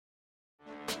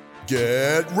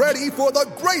Get ready for the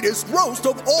greatest roast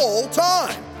of all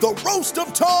time, the Roast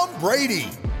of Tom Brady,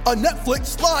 a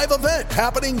Netflix live event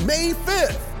happening May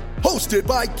 5th. Hosted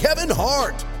by Kevin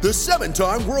Hart, the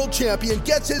 7-time world champion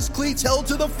gets his cleats held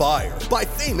to the fire by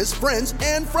famous friends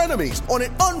and frenemies on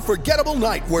an unforgettable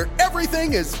night where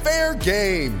everything is fair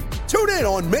game. Tune in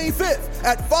on May 5th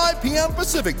at 5 p.m.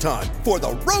 Pacific time for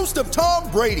the Roast of Tom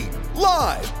Brady,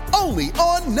 live only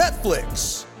on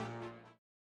Netflix.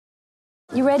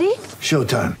 You ready?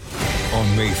 Showtime.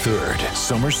 On May 3rd,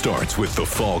 summer starts with The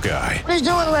Fall Guy. Let's do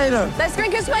it later. Let's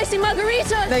drink a spicy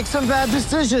margarita. Make some bad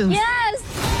decisions. Yes!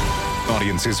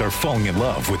 Audiences are falling in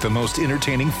love with the most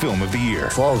entertaining film of the year.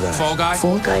 Fall Guy. Fall Guy?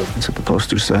 Fall Guy. That's what the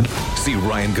poster said. See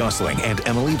Ryan Gosling and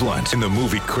Emily Blunt in the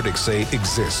movie critics say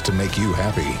exists to make you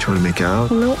happy. Trying to make it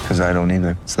out? Nope. Because I don't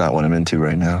either. It's not what I'm into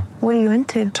right now. What are you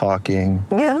into? Talking.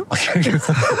 Yeah.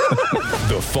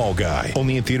 The Fall Guy.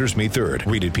 Only in theaters May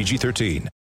 3rd. Rated PG-13.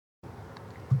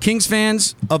 Kings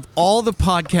fans, of all the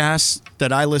podcasts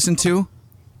that I listen to,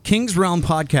 Kings Realm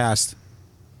Podcast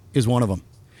is one of them.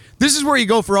 This is where you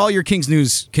go for all your Kings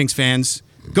news, Kings fans.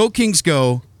 Go Kings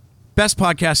Go. Best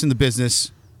podcast in the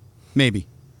business. Maybe.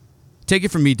 Take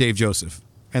it from me, Dave Joseph,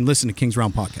 and listen to Kings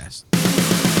Realm Podcast.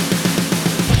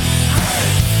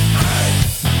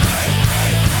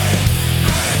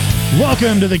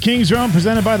 Welcome to the Kings Realm,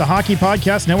 presented by the Hockey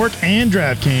Podcast Network and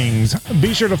DraftKings.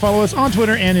 Be sure to follow us on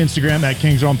Twitter and Instagram at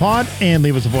Kings Realm Pod, and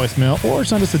leave us a voicemail or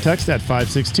send us a text at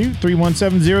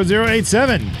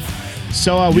 562-317-0087.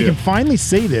 So we can finally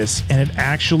say this, and it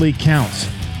actually counts.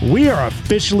 We are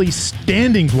officially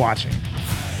standings watching.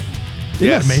 Isn't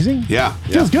that amazing? Yeah.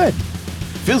 Feels good.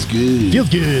 Feels good. Feels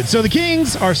good. So the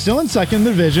Kings are still in second in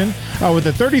the division with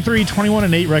a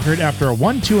 33-21-8 record after a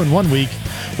 1-2-1 week,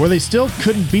 where they still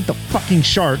couldn't beat the fucking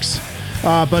Sharks,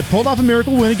 but pulled off a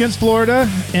miracle win against Florida,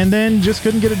 and then just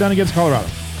couldn't get it done against Colorado.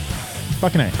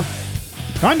 Fucking A.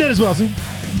 I'm Dennis Wilson.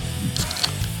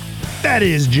 That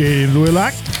is James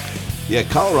Whitlock. Yeah,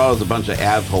 Colorado's a bunch of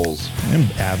assholes. Them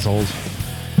assholes.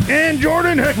 And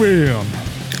Jordan Heckman.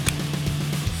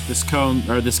 This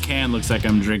can looks like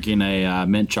I'm drinking a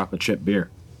mint chocolate chip beer.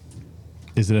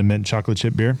 Is it a mint chocolate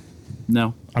chip beer?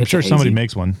 No. I'm sure somebody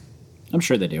makes one. I'm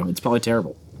sure they do. It's probably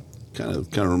terrible. Kind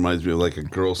of reminds me of like a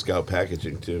Girl Scout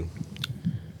packaging too,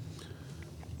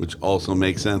 which also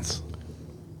makes sense.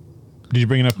 Did you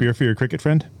bring enough beer for your cricket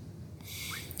friend?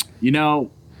 You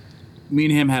know, me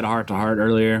and him had a heart-to-heart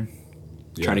earlier.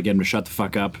 Try to get him to shut the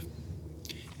fuck up.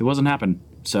 It wasn't happening.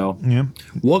 So,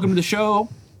 welcome to the show,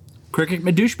 Cricket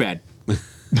my douchebag.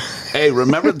 Hey,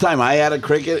 remember the time I had a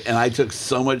cricket and I took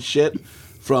so much shit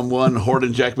from one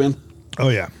Horton Jackman? Oh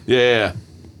yeah. Yeah.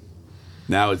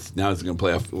 Now it's gonna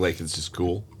play off like it's just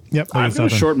cool. Yep. I've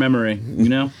got a short memory, you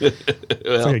know. Well,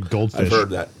 it's like a goldfish. I've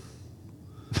heard that.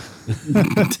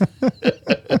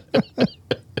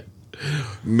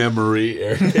 Memory,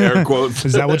 air quotes.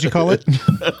 Is that what you call it?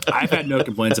 I've had no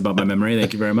complaints about my memory.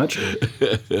 Thank you very much.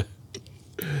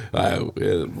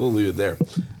 We'll leave it there.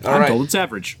 All I'm right. told it's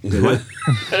average.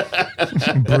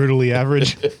 Brutally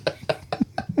average.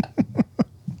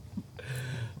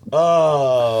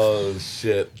 Oh,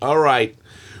 shit. All right.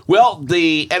 Well,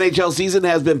 the NHL season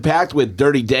has been packed with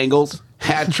dirty dangles,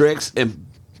 hat tricks, and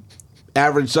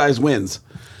average-sized wins.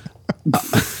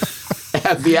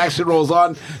 As the action rolls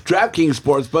on, DraftKings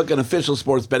Sportsbook, an official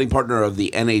sports betting partner of the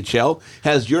NHL,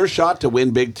 has your shot to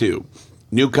win big, too.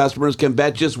 New customers can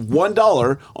bet just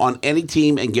 $1 on any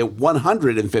team and get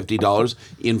 $150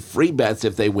 in free bets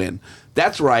if they win.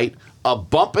 That's right. A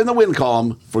bump in the win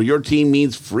column for your team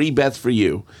means free bets for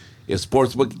you. If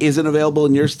Sportsbook isn't available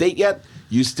in your state yet,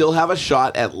 you still have a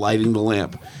shot at lighting the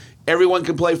lamp. Everyone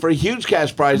can play for huge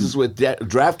cash prizes with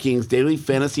DraftKings Daily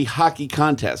Fantasy Hockey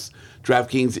Contests.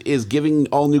 DraftKings is giving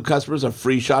all new customers a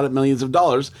free shot at millions of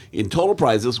dollars in total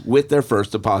prizes with their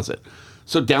first deposit.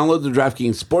 So download the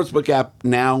DraftKings Sportsbook app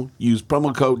now. Use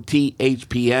promo code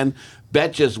THPN.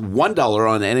 Bet just $1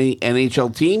 on any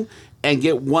NHL team and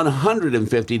get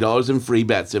 $150 in free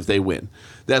bets if they win.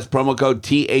 That's promo code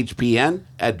THPN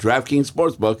at DraftKings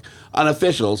Sportsbook, an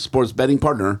official sports betting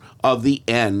partner of the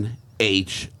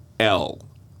NHL.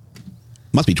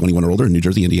 Must be 21 or older in New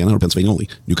Jersey, Indiana, or Pennsylvania only.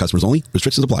 New customers only.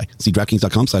 Restrictions apply. See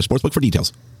DraftKings.com/sportsbook for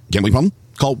details. Gambling problem?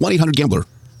 Call 1-800-GAMBLER.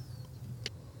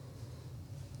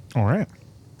 All right.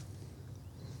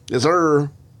 Yes,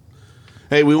 sir.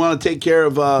 Hey, we want to take care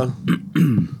of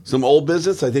some old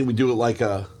business. I think we do it like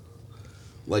a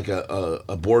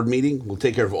board meeting. We'll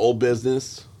take care of old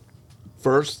business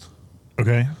first.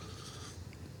 Okay.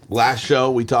 Last show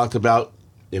we talked about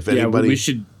if anybody. We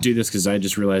should do this because I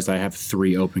just realized I have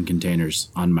 3 open containers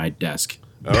on my desk.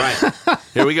 All right,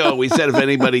 here we go. We said if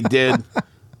anybody did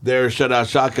their shutout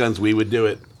shotguns, we would do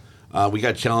it. We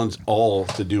got challenged all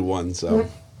to do one, so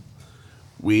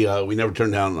we never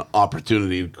turned down an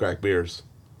opportunity to crack beers.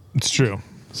 It's true.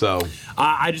 So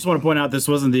I just want to point out this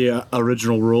wasn't the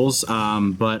original rules,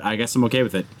 but I guess I'm okay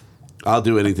with it. I'll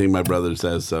do anything my brother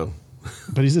says. So,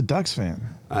 but he's a Ducks fan,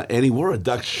 and he wore a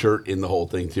Ducks shirt in the whole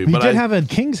thing too. But he did I have a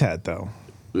Kings hat though.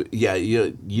 Yeah,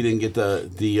 you didn't get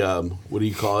the what do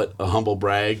you call it? A humble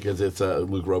brag because it's a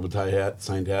Luke Robitaille hat,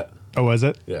 signed hat. Oh, was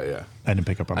it? Yeah. I didn't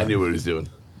pick up on that. I knew what he was doing.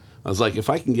 I was like, if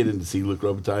I can get in to see Luke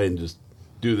Robitaille and just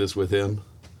do this with him,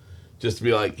 just to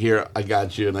be like, here, I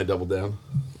got you, and I doubled down.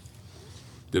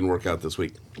 Didn't work out this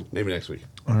week. Maybe next week.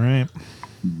 All right.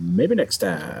 Maybe next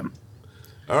time.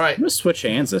 All right. I'm going to switch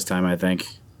hands this time, I think.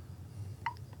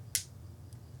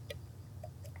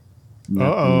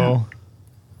 Uh-oh.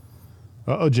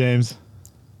 Uh-oh, James.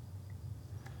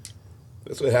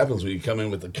 That's what happens when you come in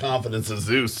with the confidence of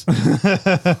Zeus. He's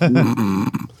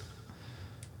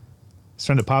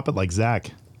trying to pop it like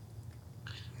Zach.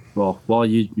 Well, while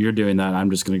you're doing that, I'm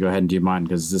just going to go ahead and do mine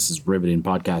because this is riveting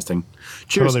podcasting.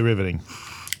 Cheers. Totally riveting.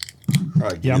 All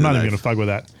right, Yeah, I'm not even going to fuck with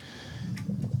that.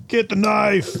 Get the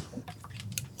knife.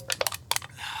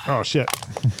 Oh, shit.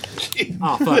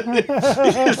 Oh, fuck. You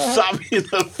just saw me in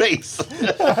the face.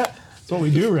 That's what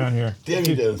we do around here. Damn,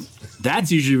 he does.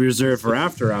 That's usually reserved for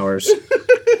after hours.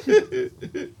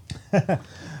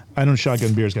 I don't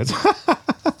shotgun beers, guys.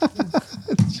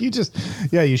 You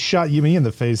shot me in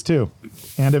the face too,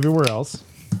 and everywhere else.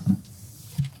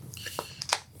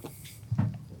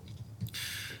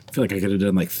 I feel like I could have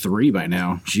done like 3 by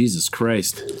now. Jesus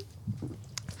Christ.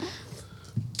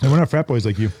 And we're not frat boys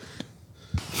like you.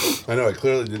 I know, I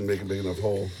clearly didn't make a big enough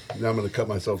hole. Now I'm going to cut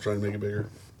myself trying to make it bigger.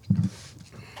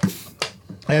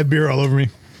 I have beer all over me.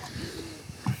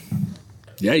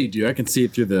 Yeah, you do. I can see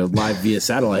it through the live via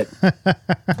satellite. Well,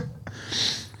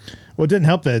 it didn't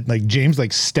help that like James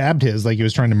like stabbed his like he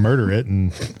was trying to murder it,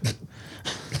 and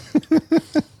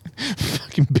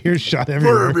fucking beer shot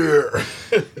everywhere. Beer.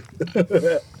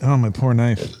 Oh, my poor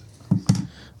knife.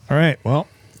 All right, well,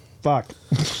 fuck.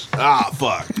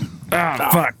 Fuck.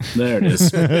 Fuck. There it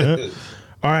is.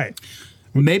 All right.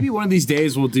 Maybe one of these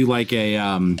days we'll do like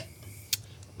a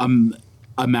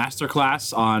master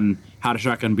class on how to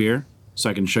shotgun beer, so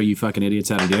I can show you fucking idiots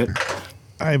how to do it.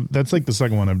 That's like the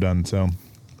second one I've done, so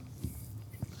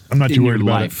I'm not too In worried your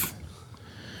about life. it.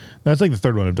 That's like the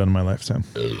third one I've done in my life, so.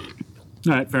 All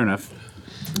right, fair enough.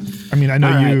 I mean, I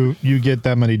know All you get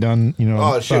that many done, you know.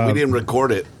 Oh, shit, we didn't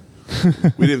record it.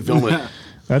 We didn't film it.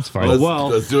 That's fine.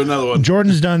 Let's do another one.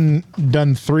 Jordan's done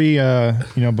 3,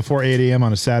 before 8 a.m.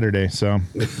 on a Saturday, so.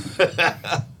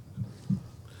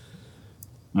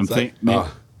 I'm thinking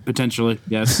potentially,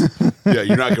 yes. Yeah,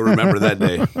 you're not going to remember that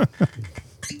day.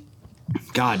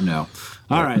 God, no.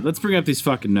 All right, let's bring up these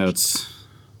fucking notes.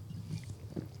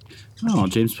 Oh,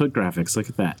 James put graphics. Look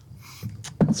at that.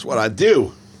 That's what I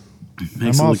do.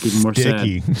 Makes I'm it all look even more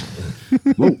sticky.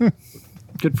 sad. Whoa.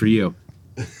 Good for you.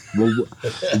 Well,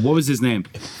 what was his name?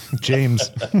 James.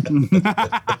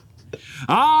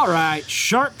 All right,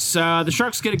 Sharks. The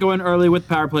Sharks get it going early with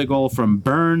power play goal from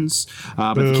Burns,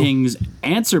 but the Kings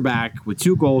answer back with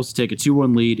 2 goals to take a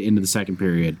 2-1 lead into the second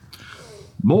period.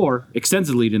 Moore extends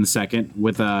the lead in the second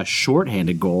with a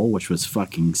shorthanded goal, which was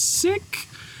fucking sick.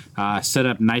 Set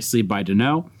up nicely by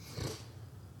Danault.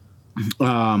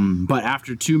 But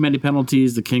after too many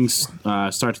penalties, the Kings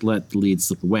start to let the lead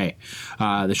slip away.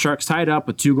 The Sharks tied up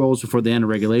with 2 goals before the end of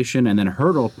regulation, and then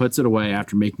Hurdle puts it away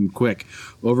after making a quick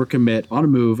overcommit on a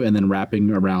move and then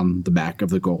wrapping around the back of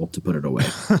the goal to put it away.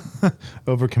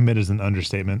 Overcommit is an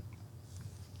understatement.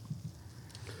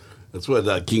 That's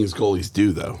what Kings goalies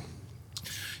do, though.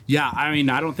 Yeah, I mean,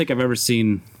 I don't think I've ever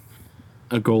seen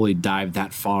a goalie dive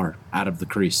that far out of the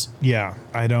crease. Yeah,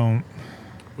 I don't.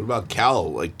 What about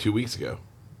Cal, like 2 weeks ago?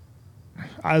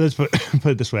 Let's put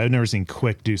it this way. I've never seen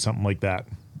Quick do something like that.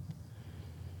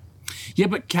 Yeah,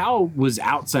 but Cal was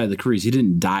outside the crease. He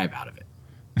didn't dive out of it.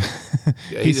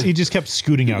 Yeah, he just kept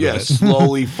scooting out of it.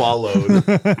 Slowly followed.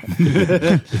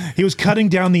 He was cutting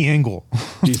down the angle.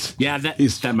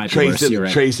 That might be worse. You're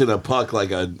right. Tracing a puck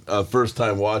like a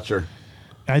first-time watcher.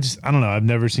 I don't know. I've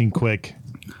never seen Quick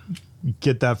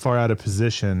get that far out of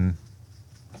position.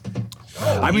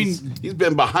 I mean, he's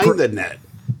been behind the net.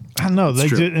 I don't know. They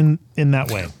did in that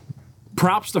way.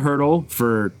 Props to Hurdle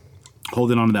for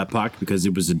holding on to that puck because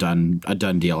it was a done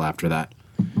deal after that.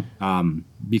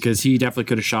 Because he definitely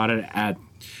could have shot it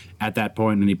at that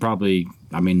point, and he probably,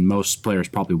 I mean, most players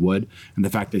probably would. And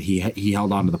the fact that he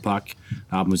held on to the puck,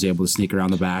 was able to sneak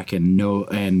around the back, and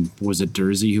was it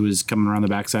Dursey who was coming around the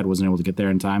backside, wasn't able to get there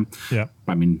in time? Yeah.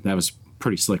 I mean, that was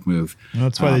pretty slick move.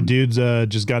 That's why the dude's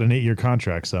just got an 8-year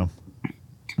contract. So,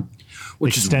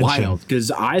 which extension. is wild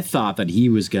because I thought that he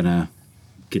was gonna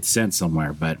get sent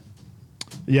somewhere, but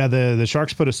yeah, the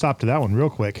Sharks put a stop to that one real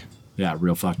quick. Yeah,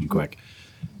 real fucking quick.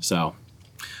 So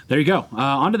there you go.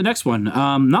 On to the next one.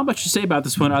 Not much to say about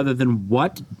this one other than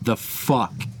what the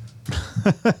fuck.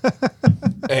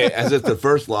 Hey, as if the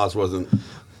first loss wasn't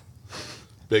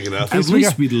big enough. At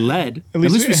least we led. At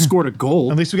least we scored a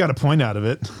goal. At least we got a point out of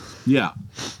it. Yeah.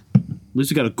 At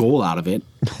least we got a goal out of it.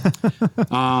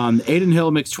 Aiden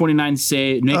Hill makes 29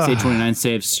 saves, 29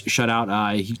 saves,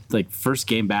 shutout. He first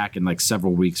game back in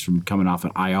several weeks from coming off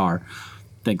an IR.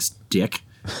 Thanks, Dick.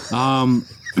 So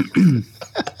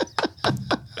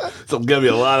gonna be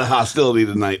a lot of hostility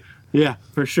tonight. Yeah,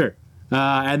 for sure.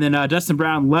 And then Dustin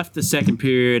Brown left the second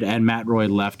period, and Matt Roy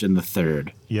left in the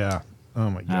third. Yeah. Oh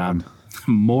my god.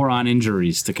 More on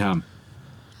injuries to come.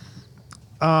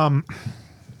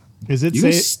 Is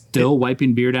it still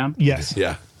wiping beer down? Yes.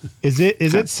 Yeah. Is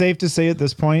it safe to say at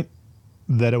this point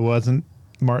that it wasn't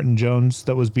Martin Jones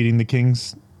that was beating the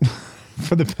Kings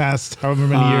for the past however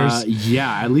many years?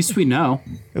 Yeah, at least we know.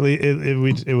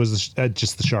 It was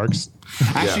just the Sharks.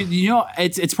 Actually,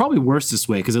 it's probably worse this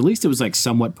way because at least it was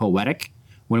somewhat poetic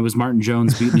when it was Martin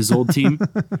Jones beating his old team,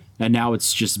 and now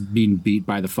it's just being beat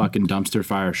by the fucking dumpster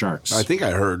fire Sharks. I think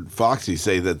I heard Foxy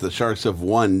say that the Sharks have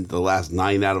won the last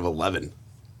 9 out of 11.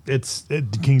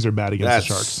 The Kings are bad against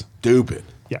the Sharks. Stupid.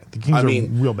 Yeah, the Kings are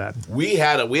real bad. We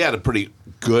had a pretty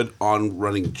good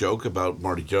on-running joke about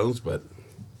Marty Jones, but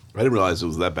I didn't realize it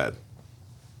was that bad.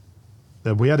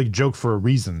 We had a joke for a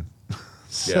reason.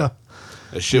 That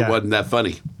shit wasn't that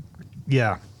funny.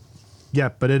 Yeah.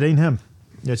 Yeah, but it ain't him.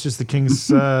 It's just the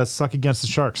Kings suck against the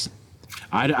Sharks.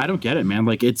 I don't get it, man.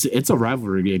 It's a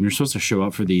rivalry game. You're supposed to show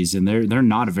up for these, and they're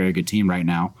not a very good team right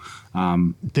now.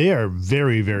 They are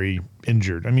very, very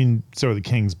injured. I mean, so are the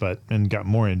Kings, and got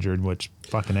more injured, which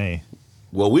fucking A.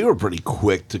 Well, we were pretty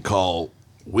quick to call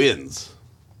wins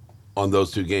on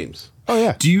those 2 games. Oh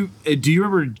yeah. Do you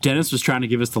remember Dennis was trying to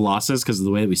give us the losses because of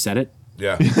the way that we said it?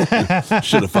 Yeah.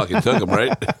 Should have fucking took them,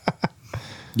 right?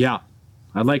 Yeah.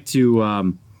 I'd like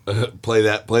to play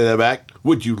that back.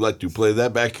 Would you like to play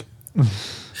that back?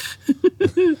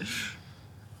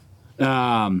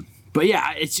 But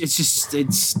yeah,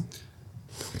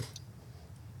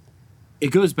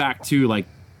 it goes back to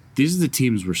these are the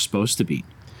teams we're supposed to beat.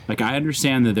 I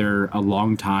understand that they're a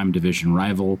long-time division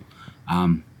rival,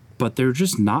 but they're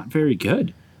just not very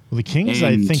good. Well, the Kings,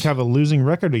 I think, have a losing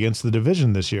record against the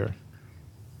division this year.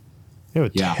 They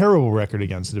have a terrible record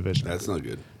against the division. That's not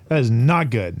good. That is not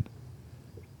good.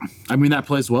 I mean, that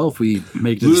plays well if we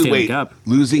make it to the Stanley Cup.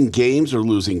 Losing games or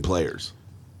losing players?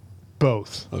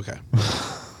 Both. Okay.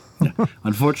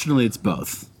 Unfortunately, it's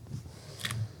both.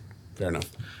 Fair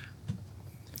enough.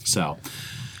 So.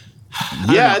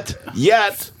 Yet.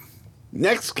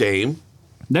 Next game,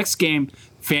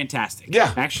 fantastic.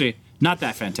 Yeah. Actually, not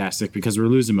that fantastic because we're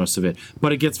losing most of it,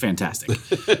 but it gets fantastic.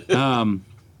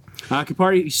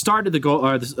 Kupari started the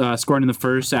goal, scoring in the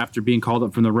first after being called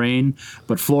up from the rain,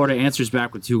 but Florida answers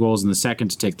back with 2 goals in the second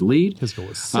to take the lead. His goal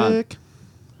was sick.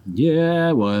 Yeah,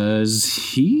 it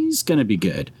was. He's going to be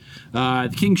good.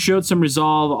 The Kings showed some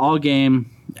resolve all game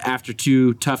after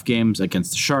 2 tough games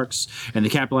against the Sharks, and they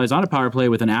capitalized on a power play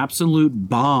with an absolute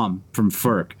bomb from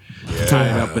Furk. Yeah. Tied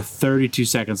it up with 32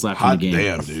 seconds left in the game.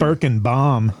 Damn, dude. Furk and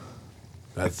bomb.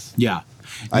 Yeah.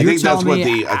 I think that's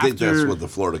what the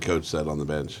Florida coach said on the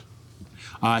bench.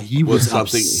 He was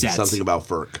upset. Something about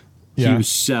Furk. Yeah. He was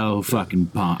so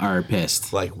fucking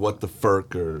pissed. Like, what the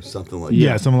Furk or something like that.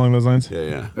 Yeah, something along those lines.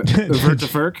 Yeah. Avert the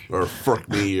Furk? Or Furk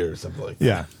me or something like that.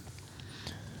 Yeah.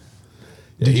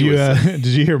 Did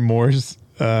you hear Moore's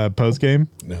post game?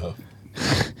 No.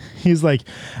 He's like,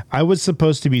 I was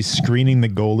supposed to be screening the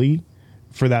goalie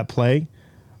for that play,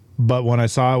 but when I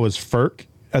saw it was Furk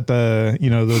at the,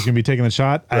 that was going to be taking the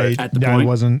shot, right. I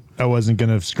wasn't going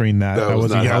to screen that. I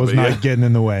was not getting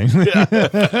in the way.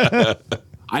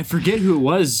 I forget who it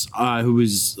was who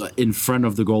was in front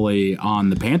of the goalie on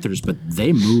the Panthers, but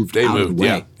they moved out of the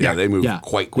way. Yeah, they moved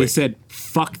quite quick. They said,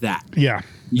 fuck that. Yeah.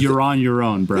 You're on your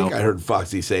own, bro. I think I heard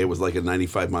Foxy say it was like a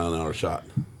 95-mile-an-hour shot.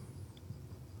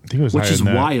 I think it was which is higher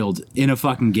than that. wild in a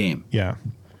fucking game. Yeah.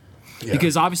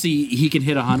 Because obviously he can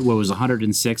hit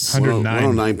 106?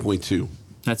 109.2.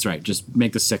 That's right. Just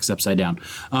make the 6 upside down.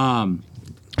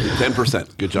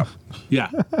 10%. Good job. Yeah.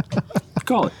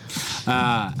 Call it.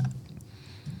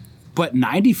 But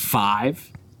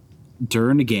 95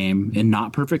 during a game in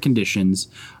not perfect conditions,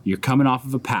 you're coming off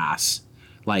of a pass.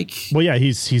 Well, yeah,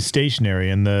 he's stationary,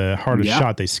 and the hardest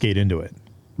shot, they skate into it.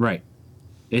 Right.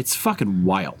 It's fucking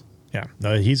wild. Yeah.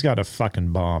 He's got a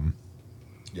fucking bomb.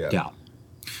 Yeah.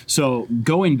 So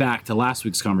going back to last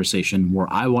week's conversation where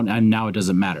and now it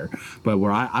doesn't matter, but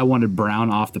where I wanted Brown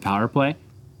off the power play,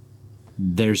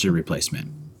 there's your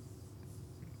replacement.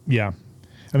 Yeah.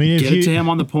 I mean, get it to him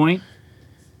on the point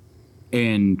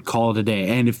and call it a day.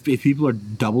 And if people are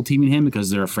double teaming him because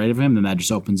they're afraid of him, then that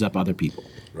just opens up other people.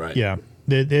 Right. Yeah.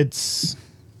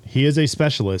 He is a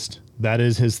specialist. That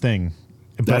is his thing.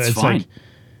 But That's it's fine. like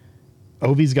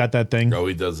Ovi's got that thing. Oh,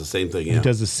 he does the same thing. Yeah. He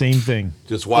does the same thing.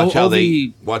 Just watch how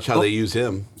they use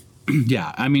him.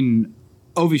 Yeah, I mean,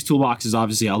 Ovi's toolbox is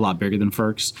obviously a lot bigger than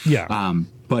Ferk's. Yeah.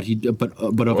 But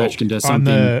Ovechkin does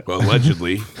something.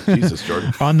 Allegedly, Jesus,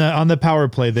 Jordan. On the power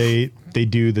play, they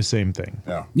do the same thing.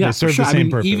 Yeah. Yeah, they serve for sure. the same I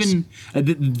mean, purpose.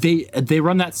 even they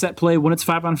run that set play when it's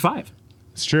 5-on-5.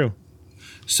 It's true.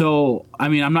 So, I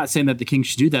mean, I'm not saying that the Kings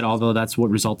should do that, although that's what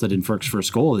resulted in Ferk's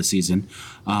first goal of the season.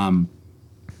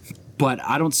 But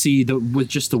I don't see with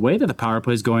just the way that the power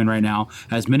play is going right now,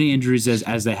 as many injuries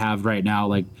as they have right now.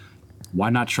 Like,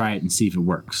 why not try it and see if it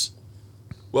works?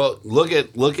 Well, look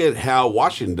at how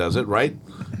Washington does it, right?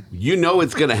 You know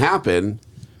it's going to happen,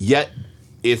 yet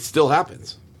it still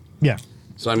happens. Yeah.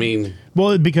 So I mean,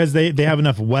 well, because they have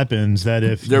enough weapons that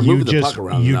if they're moving the puck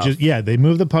around enough. They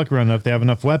move the puck around enough. They have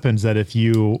enough weapons that if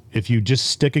you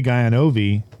just stick a guy on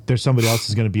Ovi, there's somebody else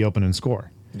who's going to be open and score.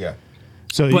 Yeah.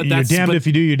 So you're damned if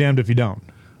you do, you're damned if you don't.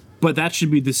 But that should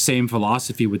be the same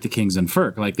philosophy with the Kings and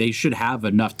Ferk. Like, they should have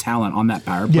enough talent on that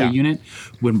power play unit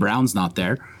when Brown's not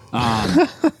there.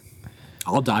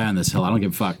 I'll die on this hill. I don't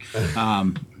give a fuck.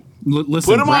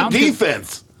 Listen, put him on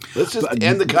defense. Let's just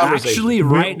end the conversation. Actually,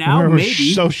 right now, we're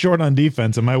maybe so short on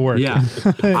defense. It might work. Yeah,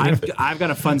 I've got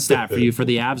a fun stat for you for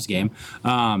the Avs game.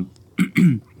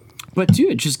 But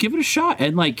dude, just give it a shot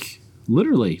and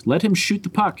literally let him shoot the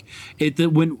puck.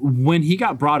 When he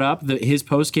got brought up, his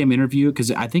post game interview, because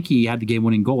I think he had the game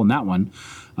winning goal in that one,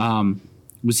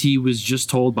 he was just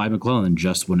told by McClellan,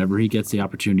 just whenever he gets the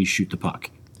opportunity, shoot the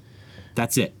puck.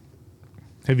 That's it.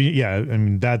 I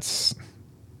mean that's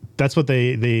what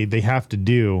they have to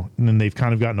do, and then they've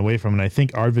kind of gotten away from it. I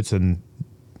think Arvidsson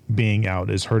being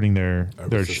out is hurting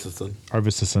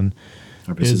Arvidsson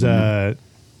is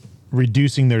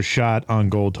reducing their shot on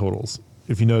goal totals.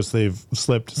 If you notice, they've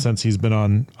slipped since he's been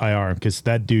on IR because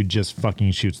that dude just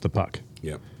fucking shoots the puck.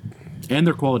 Yep. And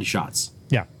they're quality shots.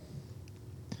 Yeah.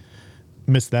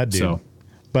 Missed that dude. So,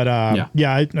 but I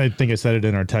think I said it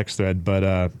in our text thread,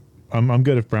 but I'm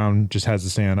good if Brown just has to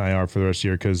stay on IR for the rest of the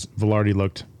year because Velarde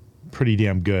looked pretty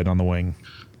damn good on the wing.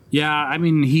 Yeah, I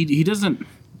mean, he doesn't.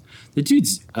 The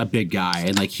dude's a big guy,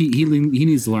 and he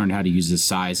needs to learn how to use his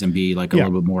size and be a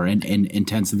little bit more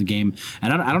intense in the game.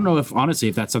 And I don't know if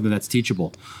that's something that's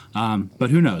teachable.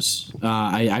 But who knows?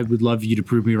 I would love you to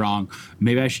prove me wrong.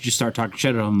 Maybe I should just start talking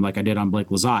shit at him like I did on Blake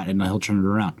Lizotte, and he'll turn it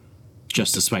around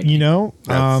just to spite me.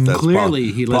 That's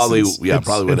clearly he listens.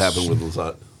 Probably what happened with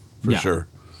Lizotte for sure.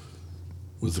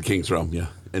 Was the Kings realm,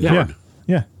 and Jordan.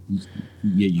 Yeah.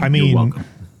 I mean, you're welcome.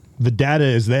 The data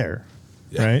is there,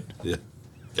 right?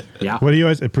 Yeah. What do you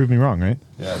always prove me wrong, right?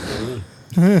 Yeah.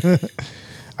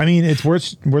 I mean, it's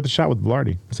worth a shot with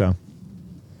Velarde. So.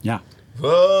 Yeah.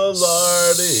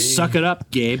 Velarde. Suck it up,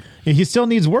 Gabe. He still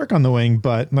needs work on the wing,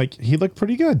 but he looked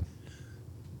pretty good.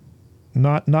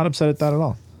 Not upset at that at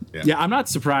all. Yeah, I'm not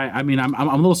surprised. I mean, I'm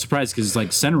a little surprised because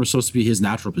center was supposed to be his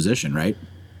natural position, right?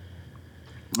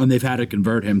 And they've had to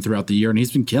convert him throughout the year, and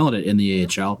he's been killing it in the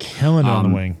AHL. Killing it on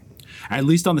the wing. At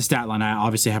least on the stat line. I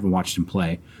obviously haven't watched him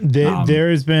play. There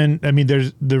has been,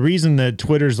 there's the reason that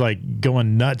Twitter's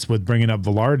going nuts with bringing up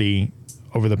Velarde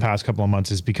over the past couple of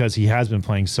months is because he has been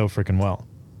playing so freaking well.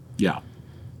 Yeah.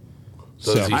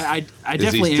 So I is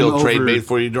definitely he still am trade over, bait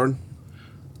for you, Jordan?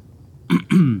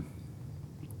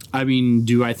 I mean,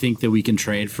 do I think that we can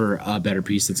trade for a better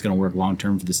piece that's going to work long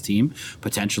term for this team?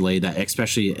 Potentially, that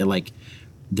especially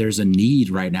there's a need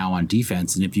right now on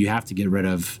defense, and if you have to get rid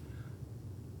of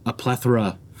a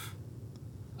plethora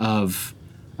of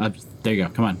there you go,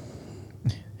 come on.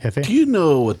 Do you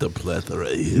know what the plethora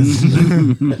is?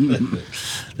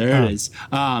 There it is.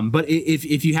 But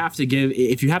if you have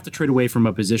to trade away from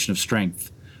a position of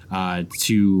strength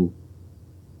to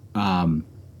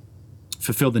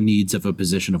fulfill the needs of a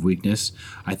position of weakness,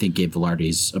 I think Gabe Velarde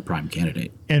is a prime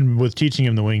candidate. And with teaching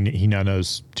him the wing, he now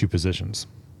knows two positions.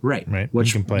 Right.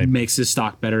 Which can play. Makes his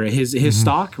stock better. His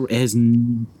stock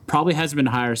probably hasn't been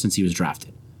higher since he was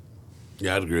drafted.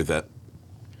 Yeah, I'd agree with that.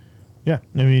 Yeah,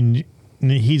 I mean,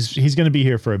 he's going to be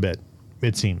here for a bit,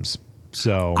 it seems.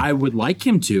 So I would like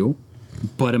him to,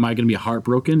 but am I going to be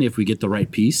heartbroken if we get the right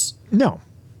piece? No.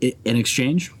 In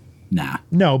exchange? Nah.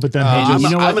 No, but then I'm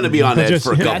going to be on edge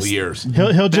for a couple years.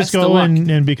 He'll just go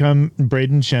and become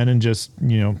Braden Shen and just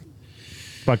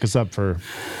buck us up for.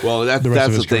 Well, rest that's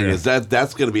of the his thing career. is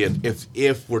that's going to be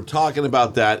if we're talking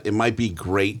about that, it might be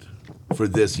great for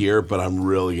this year, but I'm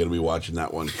really going to be watching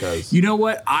that one because You know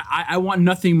what? I want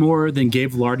nothing more than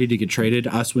Gabe Velarde to get traded,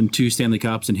 us win 2 Stanley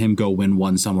Cups, and him go win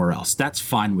 1 somewhere else. That's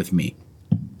fine with me.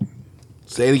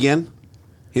 say it again.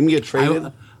 Him get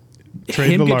traded.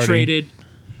 Trade Him Velarde. get traded,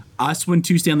 us win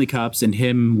 2 Stanley Cups, and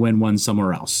him win 1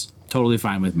 somewhere else. Totally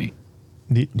fine with me.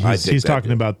 He's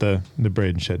talking about the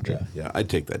Braden Shed trade. Yeah, I'd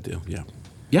take that deal. Yeah.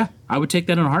 Yeah, I would take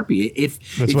that in a heartbeat. If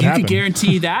That's you what could happened.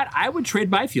 guarantee that, I would trade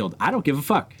Byfield. I don't give a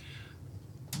fuck.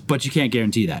 But you can't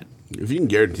guarantee that. If you can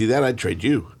guarantee that, I'd trade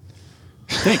you.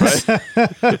 Thanks.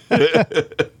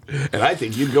 And I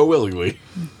think you'd go willingly.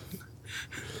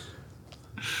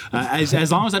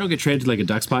 As long as I don't get traded to like a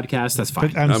Ducks podcast, that's fine.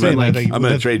 But I'm saying I'm like, going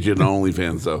to trade you to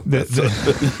OnlyFans, though.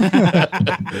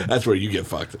 That's where you get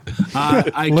fucked.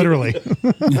 literally.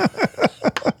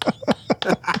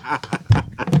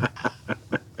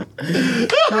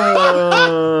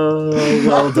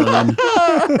 Well done.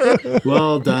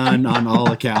 Well done on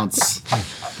all accounts.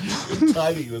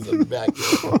 Timing was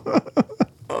immaculate.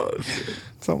 Oh, shit.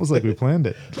 It's almost like we planned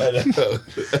it. I know.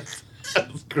 That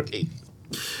was great.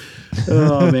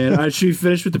 Oh, man. All right, should we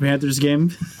finish with the Panthers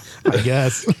game? I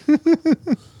guess.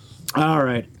 All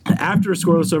right. After a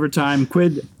scoreless overtime,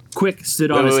 Quick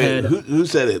stood on his head. Who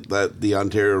said it? That the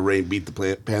Ontario Reign beat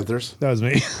the Panthers? That was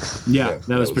me. Yeah,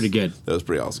 that was pretty good. That was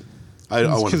pretty awesome. I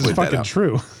want to Because it's point that fucking out.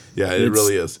 true. Yeah, it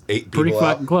really is. 8 people Pretty out.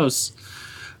 fucking close.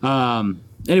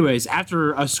 Anyways,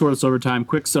 after a scoreless overtime,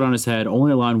 Quick stood on his head,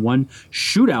 only allowing 1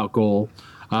 shootout goal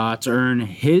to earn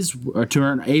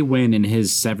a win in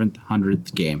his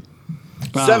 700th game.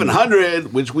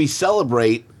 700, which we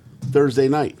celebrate Thursday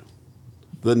night,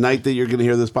 the night that you're going to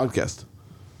hear this podcast.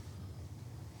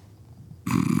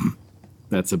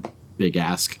 That's a big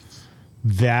ask.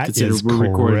 That Consider is we're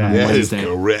recording on correct. That is Wednesday.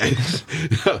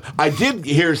 correct. I did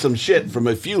hear some shit from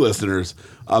a few listeners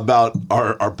about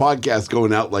our podcast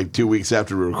going out like 2 weeks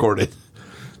after we recorded.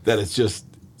 That it's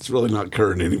really not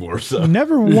current anymore. So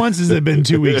Never once has it been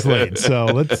 2 weeks late. So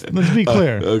let's be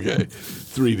clear. okay,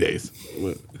 3 days.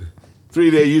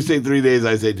 3 days. You say 3 days.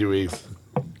 I say 2 weeks.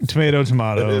 Tomato.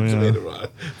 Yeah.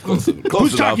 Close Who's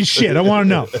enough. talking shit? I want to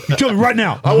know. You tell me right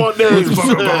now. I want names.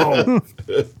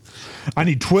 I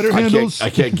need Twitter handles. I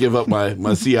can't give up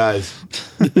my CIs.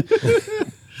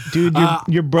 Dude,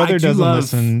 your brother I do doesn't love-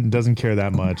 listen, doesn't care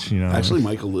that much. Actually,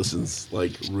 Michael listens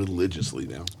like religiously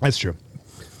now. That's true.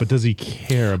 But does he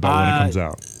care about when it comes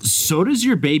out? So does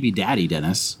your baby daddy,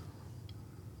 Dennis.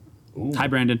 Hi,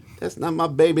 Brandon. That's not my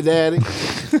baby daddy.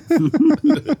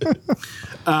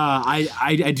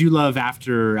 I do love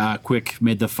after Quick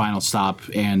made the final stop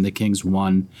and the Kings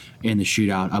won in the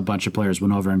shootout, a bunch of players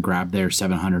went over and grabbed their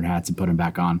 700 hats and put them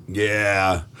back on.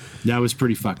 Yeah. That was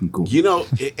pretty fucking cool. You know,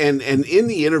 and in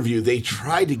the interview, they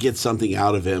tried to get something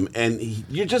out of him, and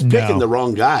you're just picking No. the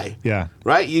wrong guy. Yeah.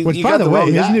 Right? You Which, you by got the way,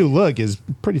 wrong his guy. new look is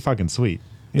pretty fucking sweet.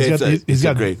 He's It's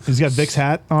got great. He's got Vic's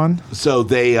hat on. So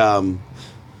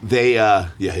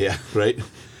yeah, right?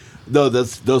 No,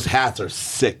 those hats are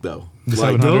sick, though. The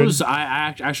Like, 700. Those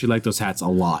I actually like those hats a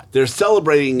lot. they're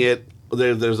celebrating it.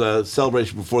 There's a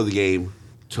celebration before the game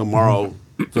tomorrow,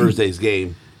 Thursday's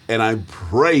game, and I'm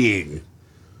praying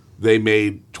they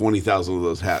made 20,000 of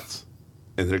those hats,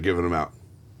 and they're giving them out.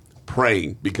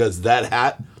 Praying, because that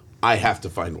hat, I have to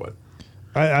find one.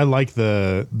 I like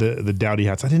the Dowdy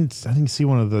hats. I didn't see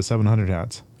one of the 700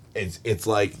 hats. It's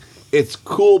like it's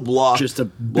cool block, Just a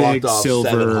blocked big off silver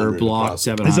 700 block across.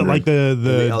 700. Is it like the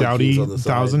the Dowdy LEDs on the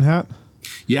side. 1000 hat?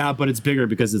 Yeah, but it's bigger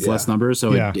because it's Yeah. less numbers,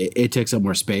 so Yeah. it takes up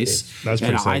more space. That's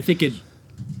and pretty I sick. think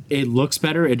it looks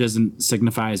better. It doesn't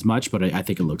signify as much, but I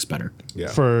think it looks better. Yeah.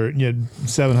 For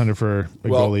 700 for a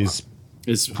Well, goalie's.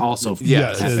 It's also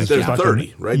Yeah, it's there's fucking-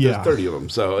 30, right? yeah. There's 30 of them,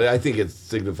 so I think it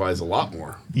signifies a lot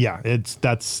more. Yeah,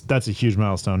 that's a huge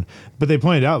milestone. But they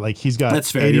pointed out like he's got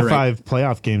That's fair, you're 85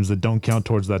 playoff games that don't count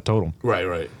towards that total,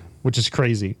 Right. which is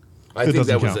crazy. I It think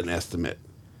doesn't that was count. an estimate.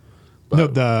 No,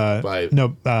 by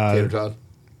Tater Todd.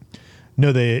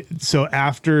 No, so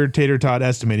after Tater Todd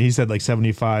estimated, he said like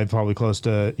 75, he's probably close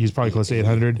to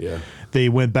 800. Yeah. They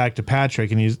went back to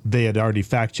Patrick and they had already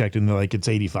fact checked and they're like it's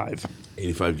 85.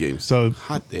 85 games. So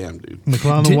hot damn, dude.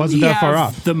 McClellan Didn't wasn't he that far have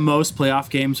off. the most playoff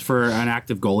games for an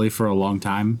active goalie for a long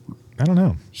time? I don't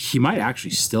know. He might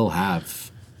actually still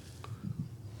have.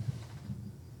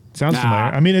 Sounds Nah. familiar.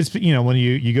 I mean, it's when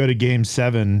you go to Game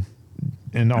 7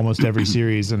 in almost every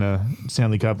series in a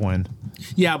Stanley Cup win.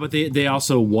 Yeah, but they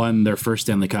also won their first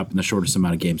Stanley Cup in the shortest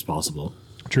amount of games possible.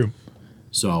 True.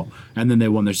 So, and then they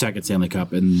won their second Stanley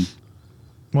Cup in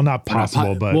Well, not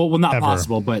possible, but not ever.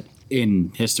 possible, but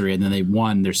in history, and then they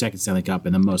won their second Stanley Cup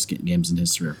and the most games in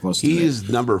history are close to it. He's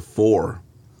number 4.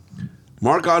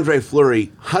 Marc-Andre Fleury,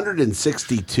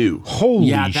 162. Holy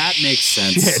Yeah, that makes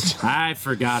sense. shit. I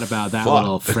forgot about that Fuck.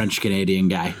 little French-Canadian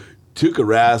guy. Tuukka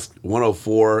Rask,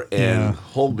 104, and Yeah.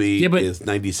 Holtby Yeah, but- is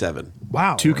 97.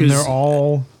 Wow. Tuukka's- And they're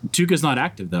all. Tuukka's not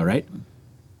active, though, right?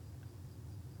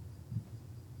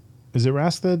 Is it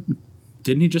Rask that?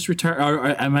 Didn't he just retire? Or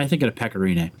am I thinking of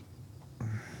Pecorine?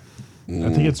 I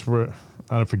think it's. I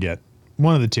don't forget.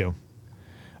 One of the two.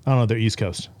 I don't know. They're East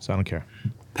Coast, so I don't care.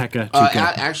 Pekka, Tuukka.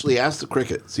 Actually, ask the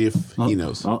Cricket. See if he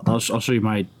knows. I'll show you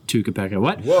my Tuukka Pekka.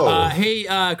 What? Whoa. Hey,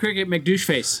 Cricket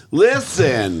McDoucheface.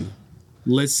 Listen.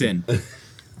 Listen.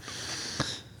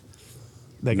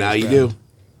 That Now guy's you rad.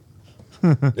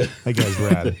 do. That guy's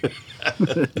rad.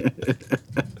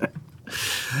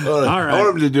 All I right.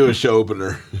 want him to do a show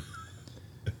opener.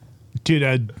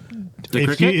 Dude, The if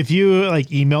Cricket? you like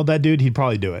emailed that dude, he'd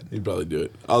probably do it. He'd probably do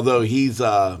it. Although he's,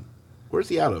 where's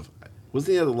he out of?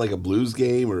 Wasn't he at like a Blues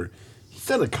game, or he's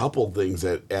done a couple things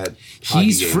at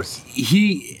hockey games.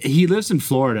 He lives in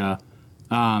Florida.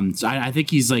 So I think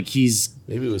he's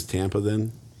Maybe it was Tampa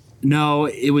then. no,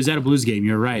 it was at a Blues game.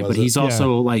 You're right, Was but it? he's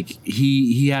also like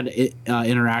he had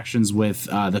interactions with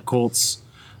the Colts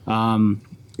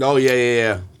Oh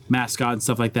yeah. mascot and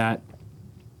stuff like that.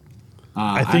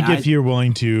 I think if you're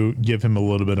willing to give him a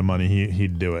little bit of money,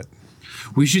 he'd do it.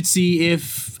 We should see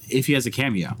if he has a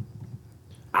cameo.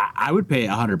 I would pay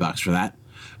 $100 for that,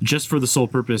 just for the sole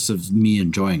purpose of me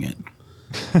enjoying it.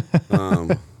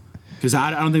 Because I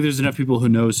don't think there's enough people who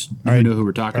know who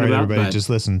we're talking All right, about. everybody, But just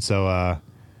listen. So,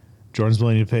 Jordan's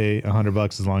willing to pay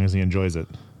 $100 as long as he enjoys it.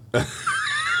 Hey,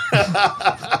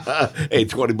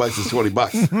 $20 is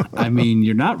 $20. I mean,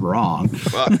 you're not wrong.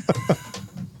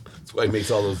 That's why he makes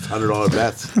all those $100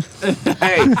 bets.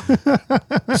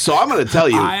 Hey, so I'm going to tell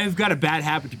you I've got a bad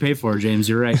habit to pay for, James.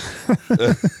 You're right.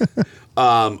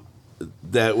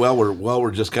 that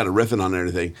we're just kind of riffing on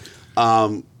everything.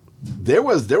 There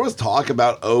was talk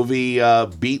about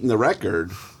Ovi beating the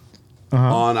record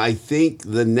on I think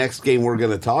the next game we're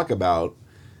going to talk about,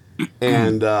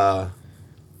 and I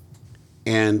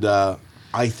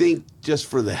think just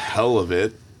for the hell of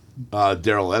it,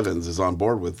 Daryl Evans is on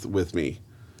board with me.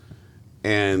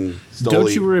 And Stoli,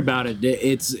 Don't you worry about it.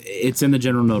 It's in the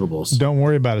general notables. Don't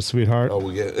worry about it, sweetheart. Oh,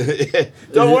 we get.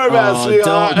 Don't worry about it,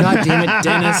 sweetheart. God damn it,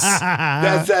 Dennis.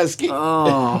 That's asking.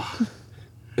 Oh,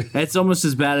 that's almost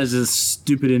as bad as a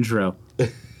stupid intro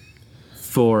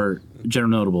for general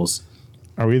notables.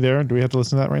 Are we there? Do we have to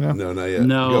listen to that right now? No, not yet.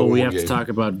 No, Go we one have to game. talk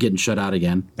about getting shut out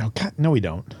again. Oh, God, no, we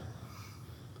don't.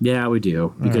 Yeah, we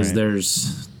do, because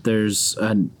right. there's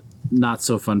a not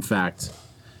so fun fact.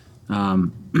 All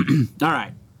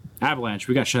right, Avalanche.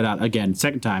 We got shut out again,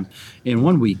 second time in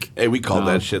 1 week. Hey, we called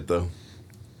that shit though.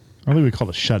 I think we called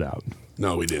a shutout.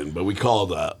 No, we didn't. But we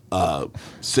called a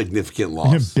significant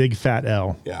loss. Big fat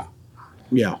L. Yeah,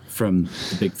 Yeah, from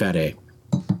the Big Fat A.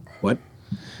 What?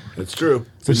 it's true.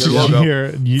 It's Did in their you logo.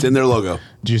 hear? It's in their logo.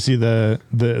 Did you see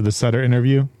the Sutter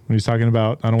interview when he was talking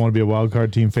about I don't want to be a wild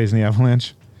card team facing the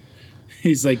Avalanche?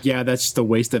 He's like, yeah, that's just a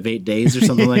waste of 8 days or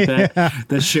something like that.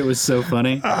 That shit was so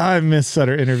funny. I miss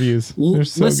Sutter interviews. They're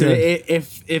so Listen, good.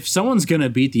 if someone's gonna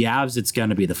beat the Avs, it's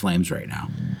gonna be the Flames right now.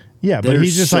 Yeah, but they're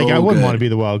he's just so like, I wouldn't good. want to be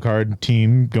the wild card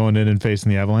team going in and facing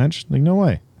the Avalanche. Like, no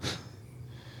way.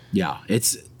 Yeah,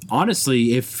 it's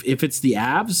honestly, if it's the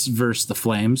Avs versus the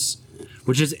Flames,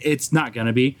 which is it's not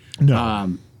gonna be,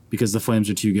 No. because the Flames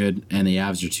are too good and the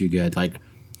Avs are too good. Like,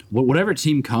 whatever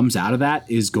team comes out of that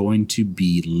is going to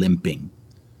be limping.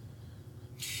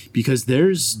 Because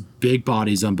there's big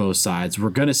bodies on both sides. We're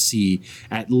going to see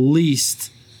at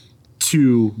least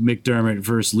 2 McDermott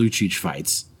versus Lucic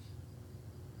fights.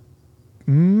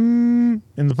 In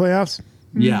the playoffs?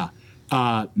 Yeah.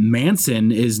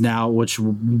 Manson is now, which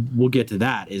we'll get to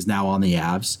that, is now on the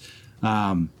Avs.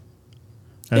 And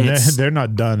It's- they're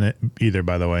not done either,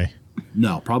 by the way.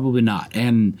 No, probably not.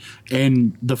 And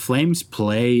the Flames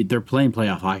they're playing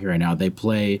playoff hockey right now. They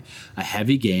play a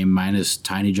heavy game minus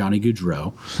tiny Johnny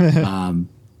Gaudreau.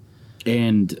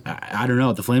 And I don't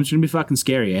know. The Flames are going to be fucking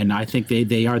scary. And I think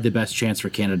they are the best chance for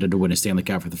Canada to win a Stanley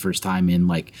Cup for the first time in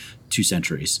like 2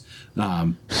 centuries.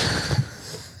 I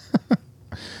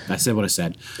said what I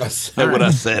said. I said what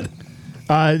I said.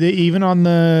 Even on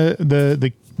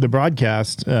the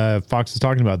broadcast, Fox is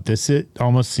talking about this. It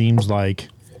almost seems like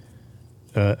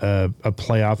a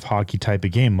playoff hockey type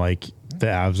of game. Like the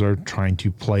Avs are trying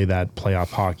to play that playoff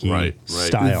hockey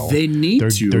style. They need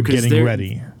to. They're 'cause getting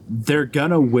ready. They're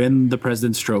gonna win the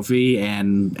President's Trophy,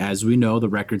 and as we know, the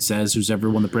record says who's ever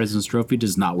won the President's Trophy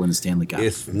does not win the Stanley Cup.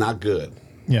 It's not good.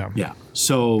 Yeah.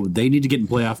 So they need to get in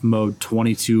playoff mode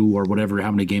 22 or whatever,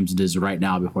 how many games it is right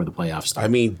now before the playoffs start. I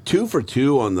mean, 2 for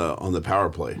 2 on the power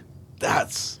play.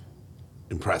 That's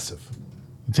impressive.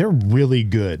 They're really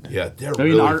good. Yeah, they're I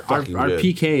mean, really our fucking good.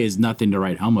 PK is nothing to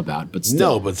write home about, but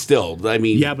still. No, but still. I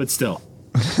mean. Yeah, but still.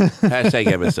 Hashtag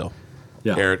yeah, but still.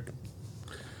 Yeah. Eric.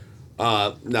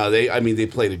 No, they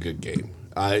played a good game.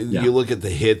 You look at the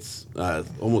hits,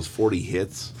 almost 40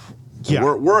 hits. Yeah,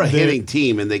 We're a hitting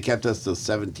team, and they kept us to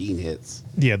 17 hits.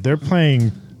 Yeah, they're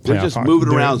playing. They're just moving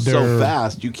around so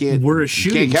fast. You can't. We're a you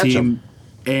shooting can't catch team. them.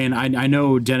 And I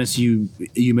know, Dennis, you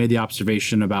made the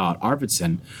observation about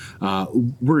Arvidsson.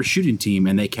 We're a shooting team,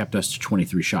 and they kept us to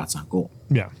 23 shots on goal.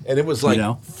 Yeah. And it was like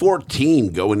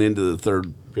 14 going into the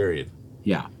third period.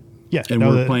 Yeah. Yeah. And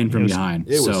we're playing from behind.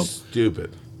 It was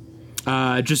stupid.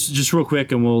 Just real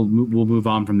quick, and we'll move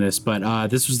on from this. But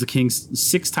this was the Kings'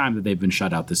 6th time that they've been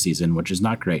shut out this season, which is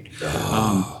not great.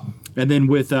 And then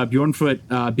with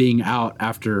Bjornfoot being out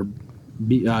after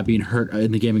being hurt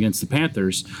in the game against the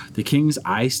Panthers, the Kings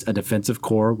iced a defensive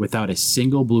core without a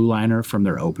single blue liner from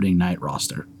their opening night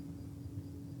roster.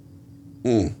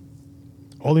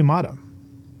 Oli Mata.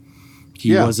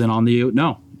 He wasn't on the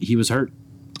he was hurt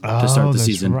to start the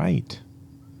season. Right.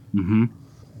 Mm-hmm.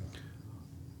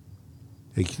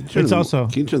 Hey, can you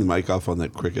turn the mic off on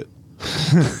that cricket?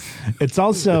 It's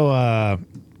also, I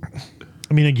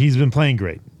mean, he's been playing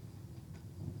great.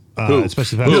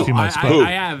 Especially the past few months.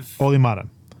 I have Oli Mata.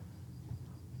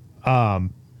 But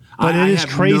it is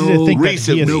crazy to think that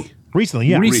he is recently.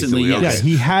 Yeah,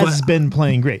 he has been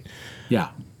playing great. Yeah,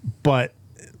 but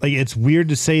like it's weird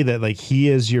to say that like he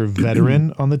is your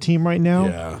veteran on the team right now.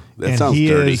 Yeah, that sounds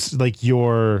dirty. Is like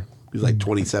your he's like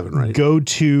 27, right?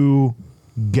 Go-to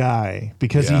guy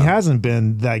because he hasn't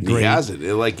been that great. He hasn't.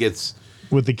 It's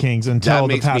with the Kings until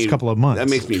the past couple of months. That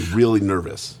makes me really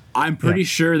nervous. I'm pretty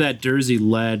sure that Dursey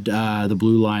led the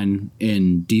blue line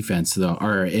in defense, though,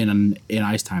 or in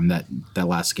ice time that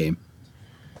last game.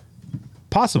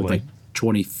 Possibly. With like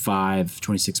 25,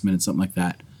 26 minutes, something like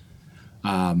that.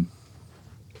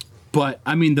 But,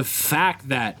 I mean, the fact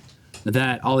that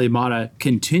Oli Mata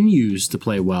continues to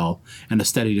play well and a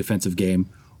steady defensive game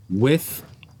with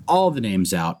all the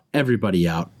names out, everybody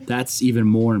out, that's even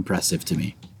more impressive to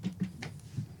me.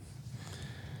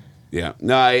 Yeah,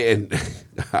 no, I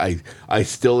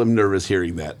still am nervous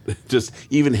hearing that. Just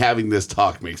even having this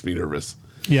talk makes me nervous.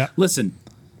 Yeah, listen.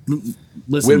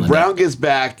 When Brown gets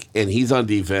back and he's on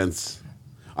defense,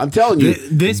 I'm telling you,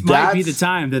 this might be the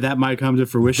time that might come to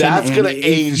fruition. That's going to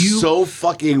age so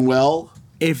fucking well.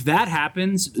 If that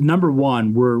happens, number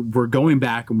one, we're going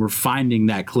back and we're finding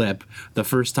that clip the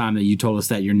first time that you told us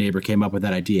that your neighbor came up with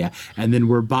that idea, and then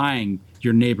we're buying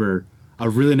your neighbor a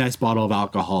really nice bottle of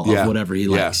alcohol of whatever he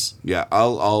likes. Yeah,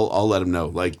 I'll let him know.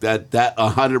 Like that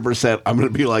 100%. I'm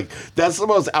going to be like, that's the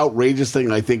most outrageous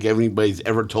thing I think anybody's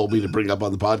ever told me to bring up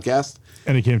on the podcast.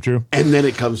 And it came true. And then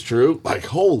it comes true. Like,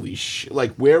 holy shit.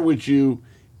 Like, where would you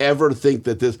ever think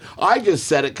that this... I just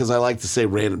said it because I like to say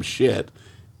random shit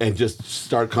and just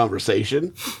start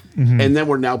conversation. Mm-hmm. And then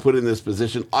we're now put in this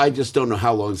position. I just don't know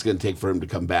how long it's going to take for him to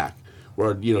come back.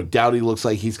 Where, Doughty looks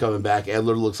like he's coming back.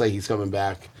 Edler looks like he's coming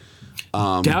back.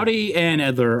 Doughty and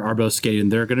Edler are both skating.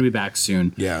 They're going to be back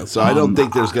soon. Yeah, so I don't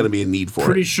think there's going to be a need for it.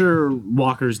 Pretty sure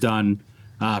Walker's done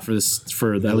for at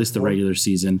least the regular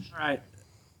season. All right.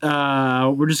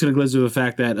 We're just going to glaze over the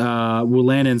fact that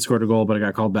Wolanin scored a goal, but it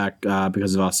got called back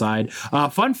because of offside.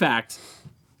 Fun fact,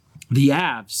 the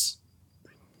Avs.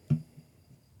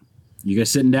 You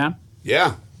guys sitting down?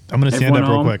 Yeah. I'm going to stand up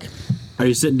real quick. Are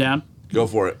you sitting down? Go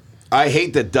for it. I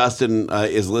hate that Dustin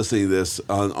is listening to this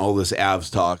on all this Avs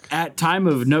talk. At time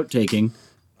of note-taking,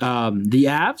 the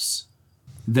Avs,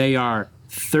 they are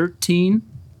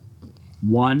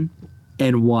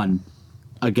 13-1-1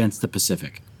 against the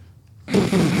Pacific.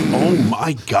 Oh,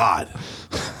 my God.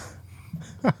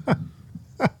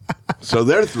 So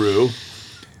they're through.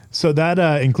 So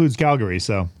that includes Calgary,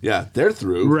 so. Yeah, they're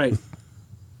through. Right.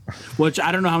 Which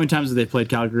I don't know how many times they've played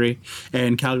Calgary,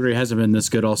 and Calgary hasn't been this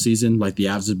good all season. Like the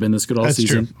Avs have been this good all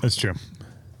season. That's true.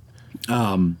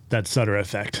 That Sutter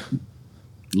effect.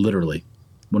 Literally,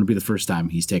 wouldn't be the first time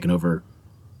he's taken over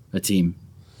a team.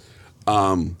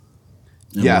 And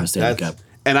I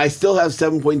still have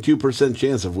 7.2%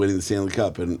 chance of winning the Stanley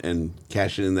Cup and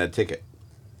cashing in that ticket.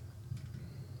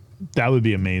 That would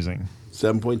be amazing.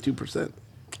 7.2%.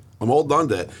 I'm holding on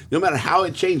to it. No matter how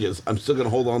it changes, I'm still going to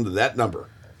hold on to that number.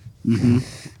 Mm-hmm.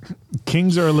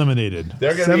 Kings are eliminated.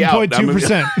 They're going to be out.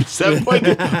 7.2%.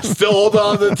 7.2. Still hold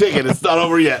on to the ticket. It's not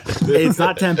over yet. It's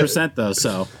not 10% though.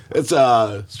 So it's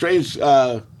a strange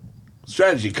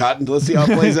strategy, Cotton. Let's see how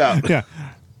it plays out. Yeah.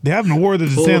 They haven't awarded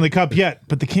the Stanley Cup yet,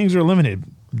 but the Kings are eliminated.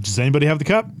 Does anybody have the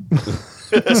cup?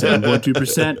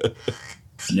 7.2%.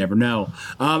 Never know.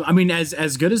 I mean,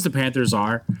 as good as the Panthers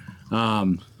are,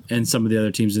 and some of the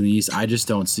other teams in the East, I just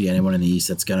don't see anyone in the East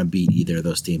that's going to beat either of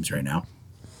those teams right now.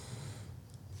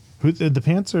 The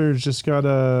Panthers just got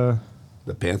a...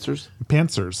 The Panthers?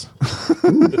 Panthers. They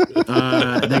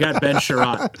got Ben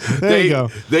Sherratt. There you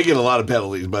go. They get a lot of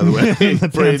penalties, by the way. The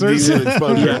for Panthers? indecent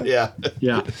exposure.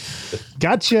 Yeah.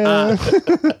 Gotcha.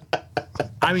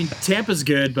 I mean, Tampa's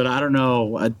good, but I don't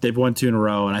know. They've won 2 in a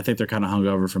row, and I think they're kind of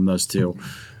hungover from those 2.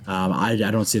 I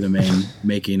don't see them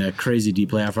making a crazy deep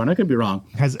playoff run. I could be wrong.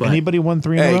 Has anybody won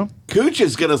 3 in a row? Cooch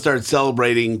is going to start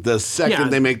celebrating the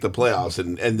second they make the playoffs,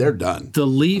 and they're done. The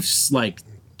Leafs, like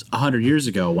 100 years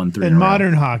ago, won 3 in a row.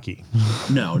 modern hockey.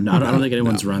 No, I don't think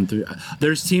anyone's run through.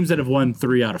 There's teams that have won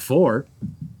 3 out of 4.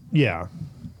 Yeah.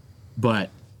 But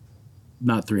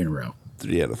not 3 in a row.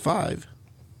 3 out of 5.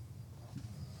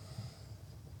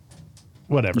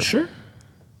 Whatever. You sure?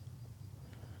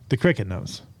 The cricket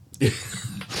knows.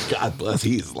 God bless,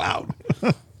 he's loud.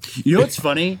 You know what's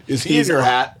funny? Is he in your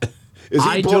hat? Is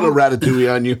he pulling a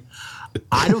ratatouille on you?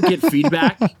 I don't get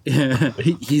feedback.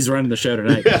 He's running the show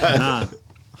tonight.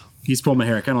 He's pulling my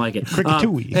hair. I kind of like it.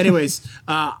 Anyways,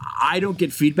 I don't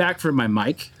get feedback from my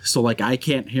mic, so like I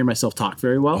can't hear myself talk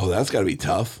very well. Oh, that's got to be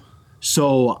tough.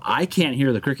 So I can't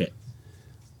hear the cricket.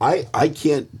 I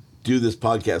can't do this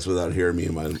podcast without hearing me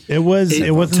in my. It was an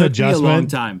adjustment. Me a long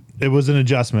time. It was an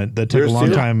adjustment that took a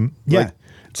long time. Yeah. Like,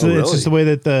 so it's just the way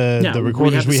that the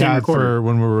recorders we have for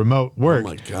when we're remote work. Oh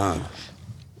my God.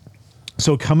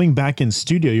 So coming back in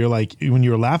studio, you're like, when you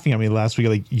were laughing at me last week,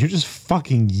 like, you're just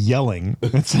fucking yelling.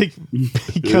 It's like,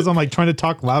 because I'm like trying to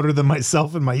talk louder than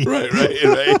myself in my ear. Right.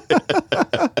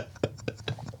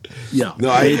 Yeah. No,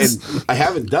 I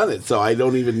haven't done it, so I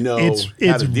don't even know how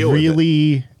to deal with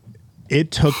it.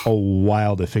 It took a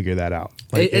while to figure that out.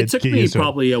 Like, it took me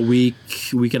probably a week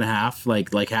and a half,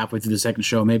 like halfway through the second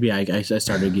show. Maybe I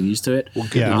started to get used to it. Well,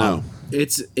 good to know.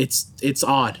 It's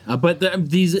odd, but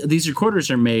these recorders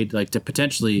are made like to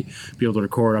potentially be able to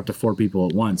record up to 4 people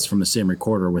at once from the same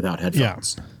recorder without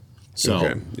headphones. Yeah. So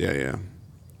okay. Yeah.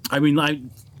 I mean,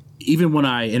 even when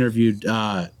I interviewed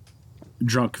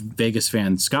drunk Vegas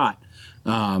fan Scott.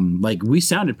 Like we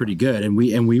sounded pretty good, and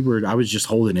I was just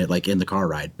holding it like in the car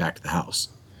ride back to the house.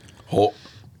 Wow.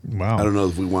 I don't know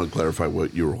if we want to clarify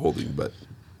what you were holding, but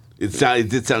it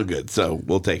did sound good, so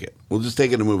we'll take it. We'll just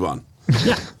take it and move on.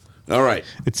 Yeah. All right.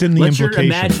 It's in the Let implication. your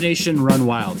imagination run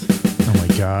wild. Oh my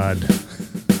God.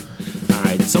 All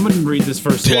right, someone read this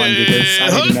first one because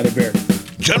I need another beer.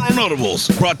 General Notables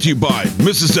brought to you by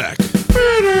Mrs. Zach. Oh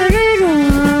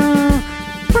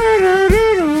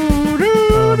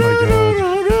my God.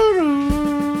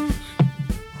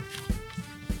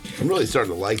 I'm really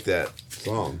starting to like that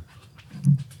song.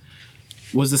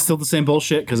 Was this still the same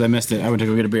bullshit? Because I missed it. I went to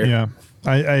go get a beer. Yeah.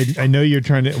 I know you're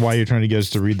trying to get us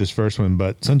to read this first one,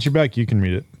 but since you're back, you can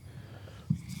read it.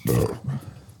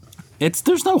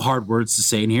 There's no hard words to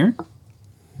say in here.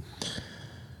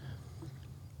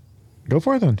 Go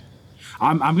for it then.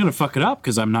 I'm gonna fuck it up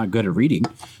because I'm not good at reading.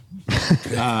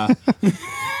 Good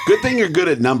thing you're good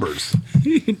at numbers.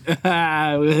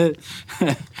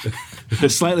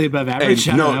 Slightly above average.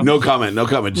 Hey, no comment.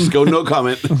 Just go no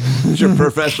comment. It's your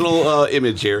professional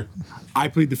image here. I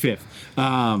plead the 5th.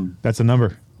 That's a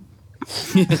number.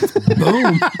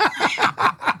 Boom.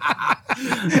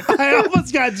 I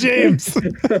almost got James.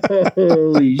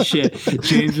 Holy shit.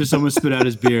 James just almost spit out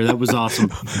his beer. That was awesome.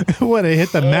 What, it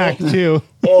hit the Mac too.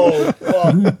 Oh,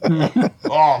 fuck.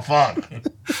 Oh, fuck.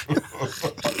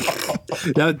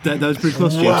 That was pretty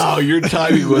close, James. Wow, your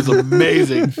timing was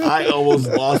amazing. I almost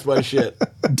lost my shit.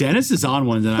 Dennis is on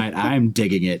one tonight. I'm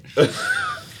digging it.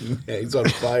 Yeah, he's on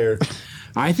fire.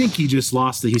 I think he just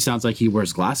lost the he sounds like he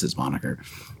wears glasses moniker.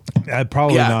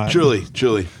 Probably not. Truly.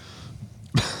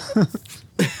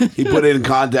 He put in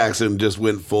contacts and just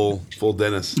went full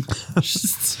Dennis.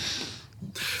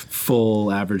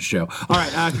 Full average Joe. All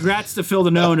right, congrats to Phil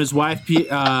Deneau and his wife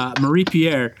Marie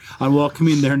Pierre on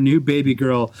welcoming their new baby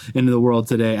girl into the world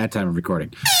today at time of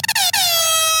recording.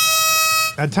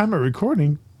 At time of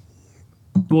recording?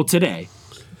 Well, today.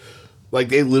 Like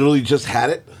they literally just had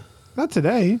it? Not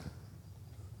today.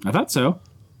 I thought so.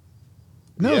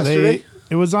 No, yesterday?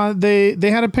 It was on. They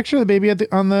had a picture of the baby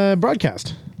on the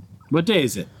broadcast. What day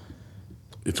is it?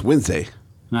 It's Wednesday.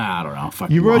 I don't know. Fuck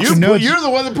you wrote your notes. You're the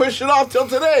one that pushed it off till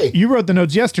today. You wrote the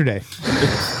notes yesterday.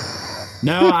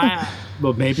 No,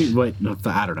 well, maybe. Wait, no,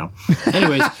 I don't know.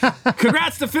 Anyways,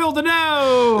 congrats to Phil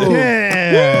Deneau.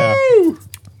 Yeah. Woo!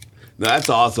 No, that's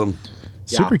awesome.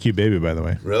 Super cute baby, by the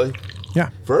way. Really? Yeah.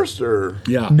 First or?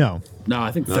 Yeah. No. No,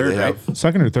 I think No, third, they right? have.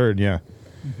 Second or third, yeah.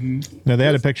 No, they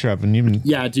had a picture up, and even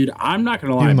Yeah, dude, I'm not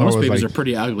gonna lie. Even though Most it was babies like- are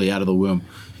pretty ugly out of the womb.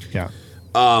 yeah.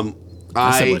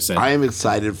 I said what I said. I am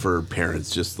excited for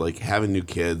parents just like having new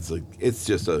kids. Like it's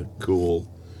just a cool.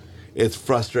 It's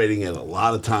frustrating at a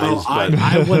lot of times, Oh, but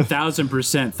I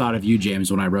 1000% thought of you,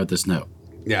 James, when I wrote this note.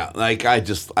 yeah, like I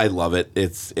love it.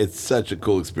 It's such a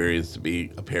cool experience to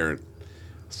be a parent.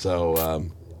 So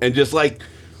and just like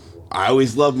I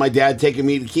always loved my dad taking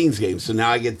me to Kings games, so now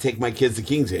I get to take my kids to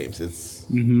Kings games.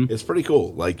 It's pretty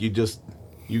cool. Like you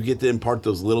get to impart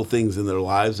those little things in their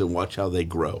lives and watch how they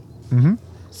grow. Mm-hmm.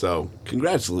 So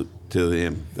congrats to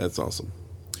him. That's awesome.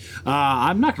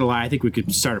 I'm not gonna lie. I think we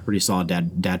could start a pretty solid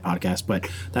dad podcast, but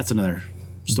that's another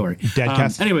story.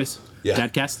 Dadcast? Anyways, Yeah.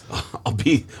 Dadcast.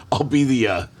 I'll be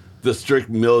the strict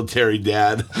military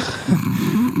dad.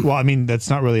 Well, I mean, that's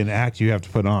not really an act you have to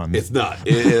put on. It's not.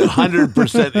 It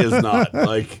 100% is not.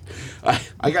 Like,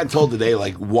 I got told today,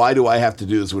 like, why do I have to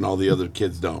do this when all the other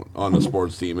kids don't on the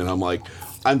sports team? And I'm like,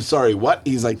 I'm sorry, what?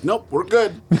 He's like, nope, we're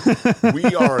good. We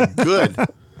are good.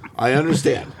 I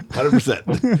understand,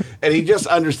 100%. And he just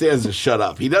understands to shut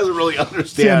up. He doesn't really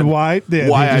understand why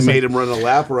I made him run a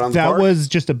lap around the that park. was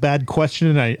just a bad question,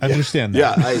 and I understand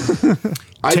that. Yeah,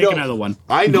 I Take know, another one.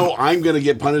 I know I'm going to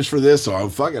get punished for this, so I'm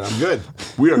good.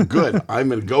 We are good. I'm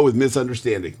going to go with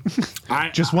misunderstanding.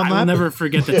 Just one I will lap? never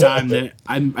forget the time that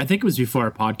I think it was before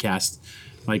our podcast,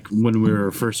 like when we were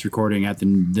first recording at the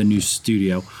new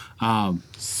studio.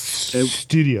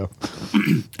 Studio.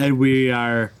 And we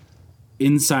are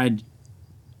inside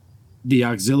the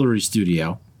auxiliary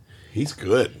studio. He's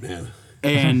good, man.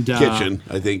 And kitchen.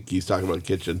 I think he's talking about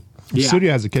kitchen. The Yeah.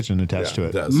 studio has a kitchen attached to it.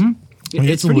 It does.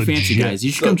 It's pretty fancy, legit. guys.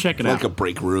 You should come check it Like out. a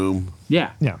break room.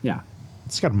 Yeah. Yeah. Yeah.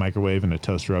 It's got a microwave and a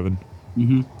toaster oven.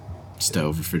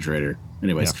 Stove, refrigerator.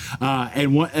 Anyways,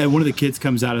 and one of the kids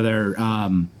comes out of their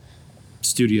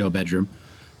studio bedroom.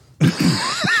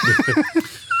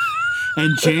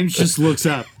 And James just looks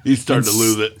up. He's starting to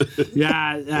lose it.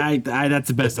 Yeah, I that's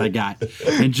the best I got.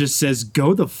 And just says,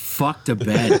 "Go the fuck to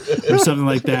bed," or something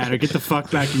like that, or "Get the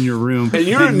fuck back in your room." And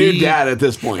you're a new me- dad at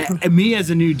this point. And me as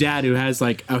a new dad who has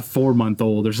like a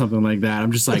 4-month-old or something like that,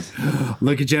 I'm just like,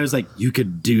 look at James like, you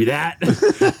could do that.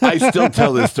 I still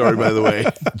tell this story, by the way.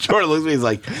 Jordan looks at me, he's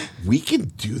like, we can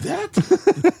do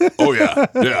that? Oh, yeah.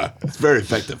 Yeah. It's very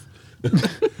effective.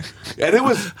 And it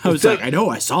was. I was like, I know,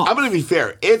 I saw. I'm going to be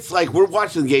fair. It's like we're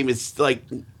watching the game. It's like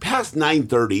past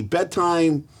 9:30.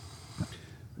 Bedtime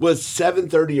was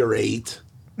 7:30 or 8.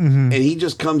 And he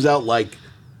just comes out like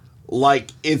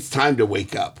it's time to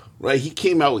wake up. Right? He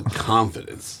came out with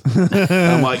confidence.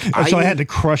 I'm like, So I had to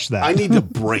crush that. I need to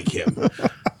break him.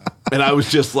 And I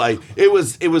was just like, it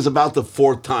was about the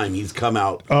 4th time he's come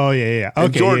out. Oh, yeah. And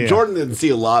Okay. Jordan, yeah. Jordan didn't see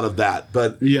a lot of that,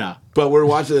 but Yeah. But we're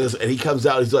watching this, and he comes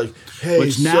out. He's like, "Hey,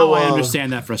 Which now so, I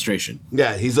understand that frustration.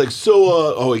 Yeah, he's like,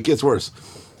 oh, it gets worse.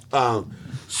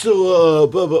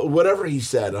 But whatever he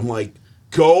said, I'm like,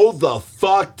 go the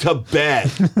fuck to bed.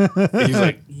 He's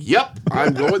like, yep,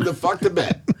 I'm going the fuck to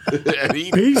bed. And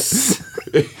Peace.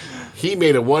 he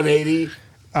made a 180.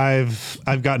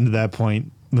 I've gotten to that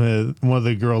point. One of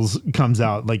the girls comes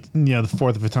out like, the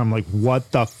 4th of the time. I'm like,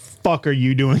 what the fuck are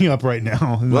you doing up right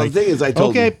now? And Well, like, the thing is, I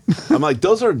told okay. him, I'm like,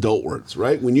 those are adult words,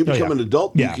 right? When you become yeah. an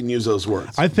adult, Yeah. you can use those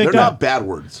words. I picked They're up- not bad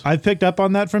words. I've picked up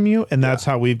on that from you, and that's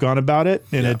how we've gone about it,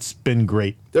 and it's been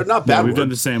great. They're not bad Yeah, we've words. done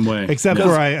the same way. Except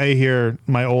for I hear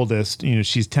my oldest,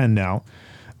 she's 10 now.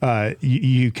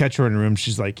 You catch her in a room,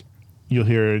 she's like, you'll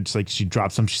hear her, it's like she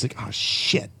drops something, she's like, oh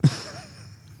shit.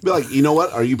 Be like, you know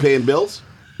what? Are you paying bills?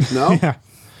 No? Yeah.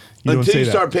 You don't Until say you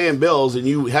that. start paying bills and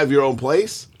you have your own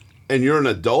place and you're an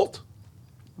adult,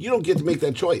 you don't get to make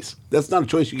that choice. That's not a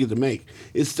choice you get to make.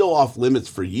 It's still off limits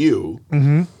for you.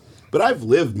 Mm-hmm. But I've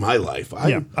lived my life.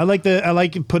 Yeah, I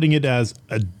like putting it as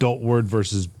adult word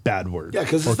versus bad word. Yeah,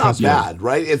 because Or it's not cuss word. bad,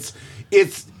 right?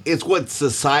 It's what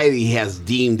society has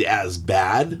deemed as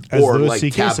bad As or Louis like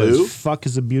C.K. taboo. says, fuck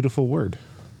is a beautiful word.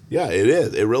 Yeah, it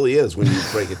is. It really is when you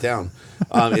break it down.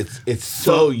 It's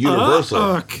so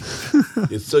universal.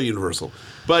 It's so universal.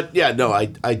 But yeah, no,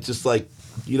 I just like,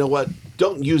 you know what?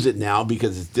 Don't use it now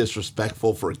because it's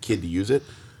disrespectful for a kid to use it.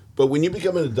 But when you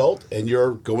become an adult and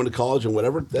you're going to college and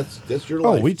whatever, that's your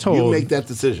life. You make that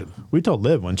decision. We told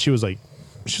Liv when she was like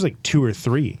 2 or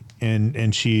 3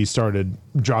 and she started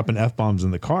dropping F-bombs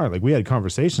in the car. Like we had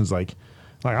conversations like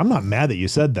I'm not mad that you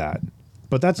said that.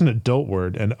 But that's an adult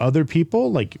word. And other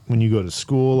people, like when you go to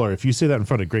school or if you say that in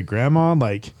front of great grandma,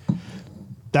 like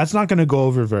that's not going to go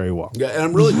over very well. Yeah, and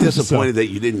I'm really disappointed that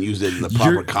you didn't use it in the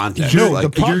proper context. No,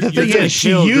 Like, the thing is, she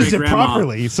used it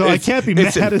properly, so I can't be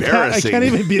mad at that. I can't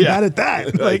even be mad at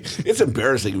that. Like, it's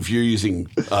embarrassing if you're using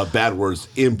bad words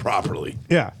improperly.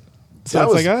 Yeah.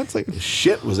 So it's like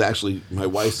shit was actually my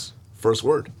wife's first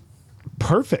word.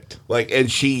 Perfect. Like,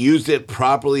 and she used it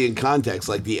properly in context.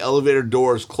 Like, the elevator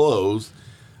doors closed.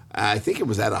 I think it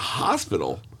was at a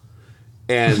hospital,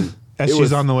 and as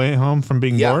she's on the way home from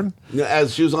being born.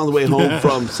 As she was on the way home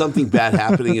from something bad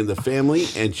happening in the family,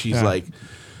 and she's like,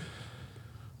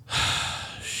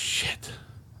 "Shit,"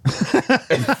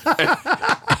 and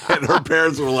her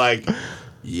parents were like,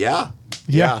 "Yeah."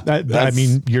 Yeah, I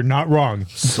mean, you're not wrong.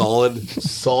 Solid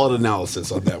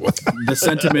analysis on that one. The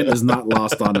sentiment is not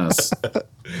lost on us.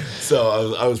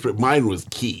 So I was mine was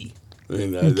key. I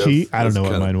mean, key? I don't know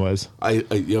what mine was.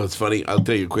 It's funny. I'll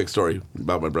tell you a quick story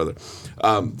about my brother.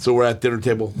 So we're at dinner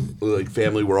table, like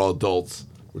family. We're all adults.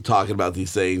 We're talking about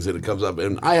these things, and it comes up.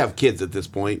 And I have kids at this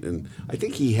point, and I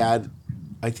think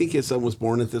his son was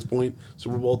born at this point. So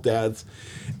we're both dads,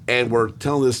 and we're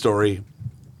telling this story,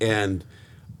 and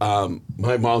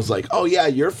my mom's like, "Oh yeah,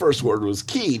 your first word was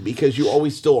key because you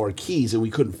always stole our keys and we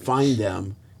couldn't find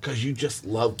them because you just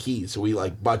love keys. So we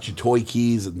like bought you toy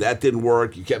keys and that didn't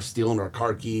work. You kept stealing our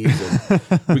car keys and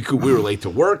we were late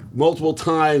to work multiple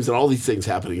times and all these things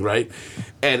happening, right?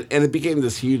 And it became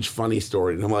this huge funny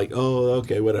story. And I'm like, oh,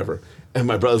 okay, whatever. And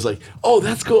my brother's like, oh,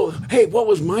 that's cool. Hey, what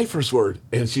was my first word?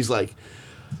 And she's like,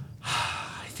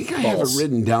 I think I have it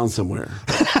written down somewhere.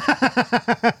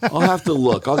 I'll have to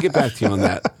look. I'll get back to you on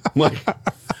that. I'm like,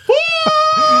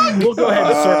 we'll go ahead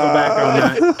and circle back on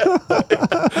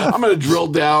that. I'm going to drill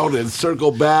down and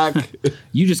circle back.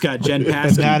 You just got Jen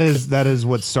past. And that is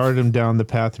what started him down the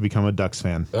path to become a Ducks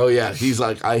fan. Oh yeah, he's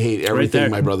like, I hate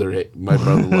everything my brother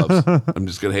loves. I'm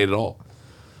just going to hate it all.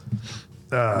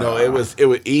 No, it was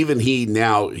even he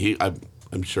now.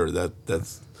 I'm sure that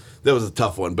was a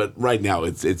tough one, but right now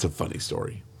it's a funny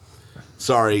story.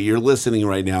 Sorry, you're listening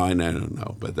right now, and I don't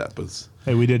know, but that was.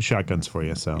 Hey, we did shotguns for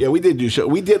you, so yeah, we did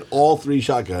we did all 3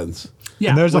 shotguns. Yeah,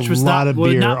 and there's a lot of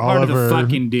beer not part all of the over.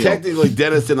 fucking deal. Technically,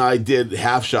 Dennis and I did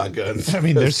half shotguns. I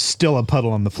mean, there's still a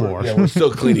puddle on the floor. Yeah, we're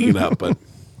still cleaning it up,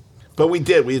 but we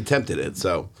did. We attempted it,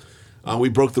 so we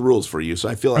broke the rules for you. So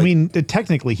I feel like. I mean,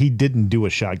 technically, he didn't do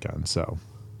a shotgun, so.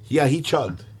 Yeah, he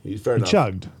chugged. He's fair enough. He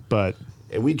chugged, but.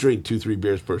 And we drink 2-3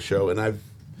 beers per show, and I'm.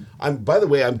 By the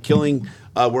way, I'm killing.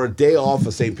 We're a day off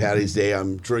of St. Patty's Day.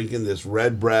 I'm drinking this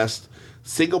Redbreast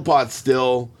single pot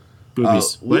still,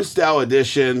 Lustau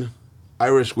edition,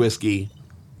 Irish whiskey.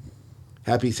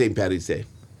 Happy St. Patty's Day!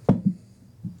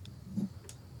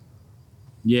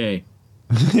 Yay!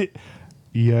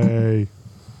 Yay!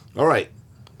 All right.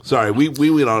 Sorry, we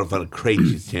went on a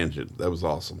crazy tangent. That was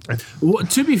awesome. Well,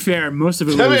 to be fair, most of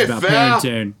it was about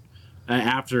parenting.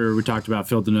 After we talked about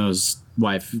Phil Deneau's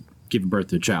wife giving birth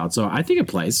to a child, so I think it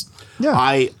plays. Yeah,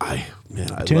 I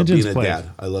love being a dad.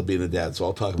 I love being a dad, so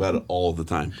I'll talk about it all the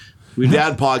time.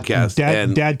 Dad podcast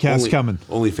and Dadcast coming.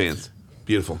 OnlyFans,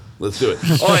 beautiful. Let's do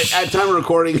it. All right, at time of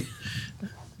recording,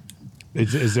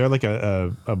 is there like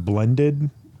a blended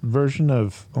version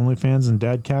of OnlyFans and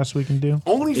Dadcast we can do?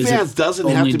 OnlyFans doesn't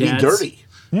have to be dirty.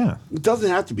 Yeah, it doesn't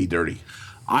have to be dirty.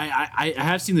 I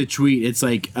have seen the tweet. It's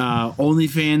like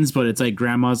OnlyFans, but it's like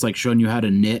grandma's like showing you how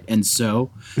to knit and sew,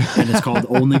 and it's called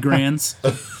OnlyGrands.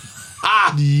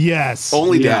 Yes,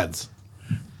 only dads.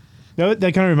 That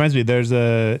kind of reminds me. There's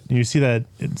you see that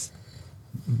it's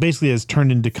basically has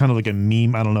turned into kind of like a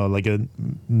meme. I don't know, like a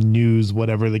news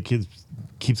whatever that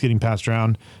keeps getting passed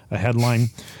around. A headline.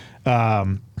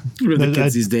 The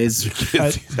kids these days.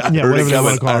 Whatever they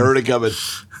want to call I heard it coming.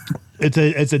 It's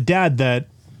a dad that.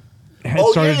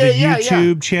 Started a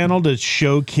YouTube channel to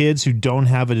show kids who don't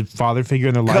have a father figure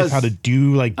in their life how to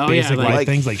do basic life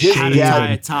things like shave, tie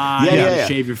a tie,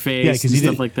 shave your face, and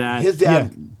stuff like that. His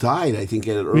dad died, I think,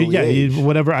 at an early age.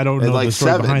 Whatever. I don't know the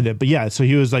story behind it, but so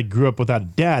he was grew up without a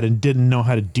dad and didn't know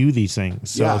how to do these things.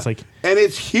 So it's and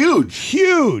it's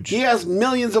huge. He has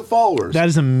millions of followers. That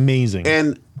is amazing.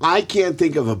 And I can't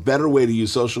think of a better way to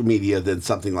use social media than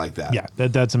something like that. Yeah,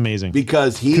 that's amazing.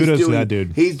 Because kudos to that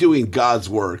dude. He's doing God's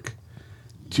work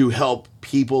to help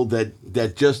people that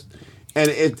just, and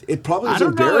it probably is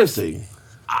embarrassing.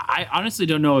 I honestly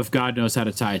don't know if God knows how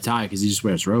to tie a tie because he just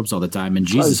wears robes all the time, and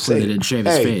Jesus clearly didn't shave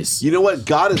his face. You know what?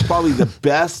 God is probably the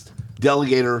best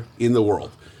delegator in the world.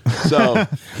 So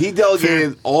he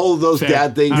delegated all of those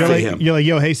dad things to him. You're like,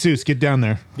 yo, Jesus, get down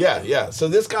there. Yeah. So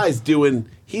this guy's doing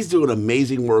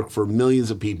amazing work for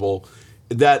millions of people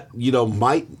that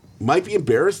might be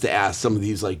embarrassed to ask some of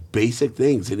these basic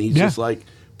things, and he's just like.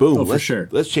 Boom,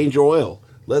 let's change your oil.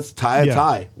 Let's tie a Yeah.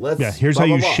 tie. Let's here's blah, how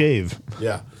blah, you blah. shave.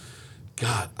 Yeah.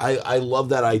 God, I love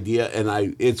that idea,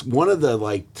 and it's one of the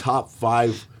like top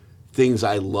 5 things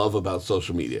I love about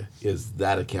social media is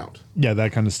that account. Yeah,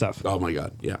 that kind of stuff. Oh my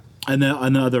God, yeah. And the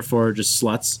other 4 are just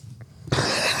sluts.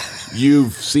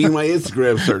 You've seen my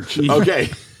Instagram search, okay?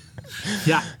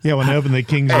 Yeah. Yeah, when I open the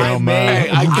King's Realm,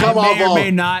 I come may off or all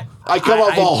may not. I come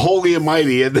off all holy and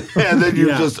mighty, and then you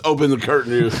just open the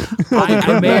curtain.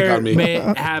 I may back or on me. may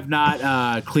have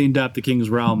not cleaned up the King's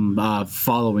Realm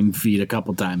following feed a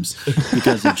couple times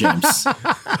because of James.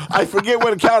 I forget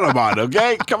what account I'm on.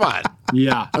 Okay, come on.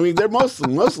 Yeah. I mean, they're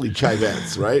mostly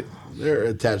chivettes, right? They're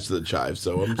attached to the chive,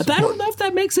 so I don't know if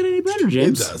that makes it any better,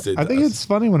 James. It does. I think it's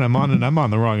funny when I'm on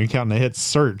the wrong account and I hit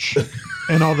search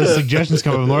and all the suggestions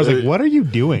come up and Laura's like, what are you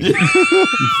doing?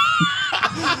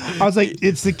 I was like,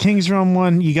 it's the King's Realm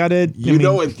one. You got it. You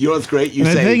know what's great? You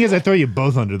and say the thing is, I throw you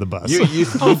both under the bus. you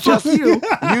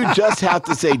just have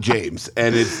to say James,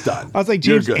 and it's done. I was like,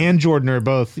 James and Jordan are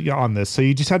both on this, so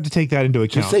you just have to take that into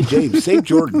account. Just say James, say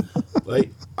Jordan.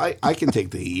 Like I can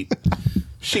take the heat.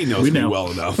 She knows me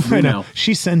well enough. I know.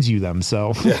 She sends you them,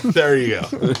 so. Yeah, there you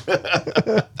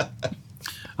go.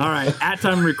 All right, at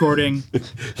time recording,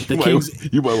 you might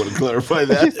want to clarify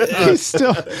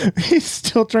that. he's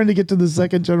still trying to get to the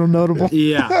second general notable.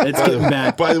 Yeah, it's getting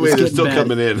bad. By the way, they're still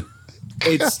coming in.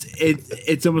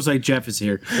 It's almost like Jeff is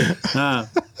here.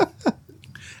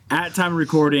 At time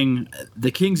recording,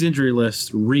 the Kings injury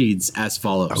list reads as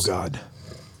follows. Oh God,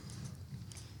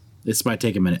 this might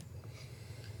take a minute.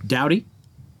 Doughty,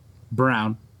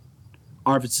 Brown,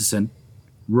 Arvidsson,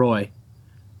 Roy,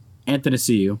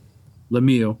 Athanasiou,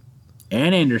 Lemieux,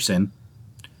 and Anderson,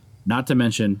 not to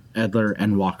mention Edler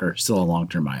and Walker, still a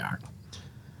long-term IR.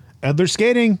 Edler's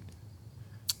skating.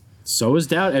 So is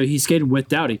Doughty. I mean, he's skating with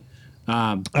Doughty.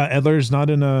 Edler's not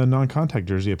in a non-contact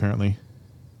jersey, apparently.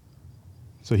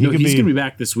 So he's going to be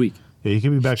back this week. Yeah, he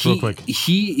can be back real quick.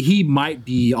 He might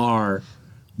be our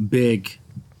big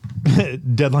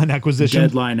deadline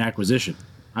acquisition.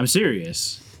 I'm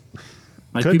serious.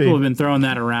 Like Could people be. have been throwing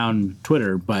that around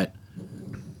Twitter, but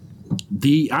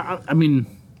I mean,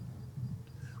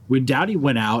 when Doughty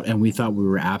went out and we thought we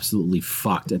were absolutely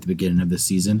fucked at the beginning of the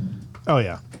season. Oh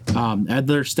yeah.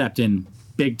 Edler stepped in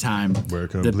big time. We're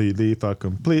completely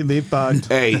fucked.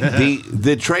 Hey,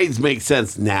 the trades make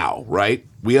sense now, right?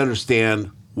 We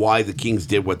understand why the Kings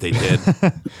did what they did.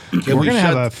 We're going to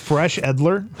have a fresh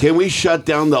Edler. Can we shut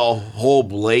down the whole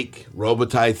Blake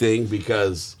Robitaille thing?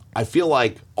 Because I feel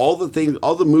like all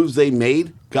the moves they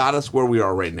made got us where we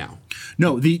are right now.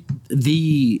 No, the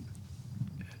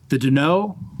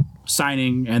Deneau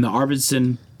signing and the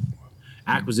Arvidsson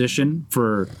acquisition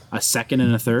for a second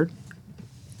and a third.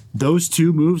 Those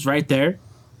two moves right there.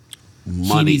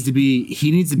 Money.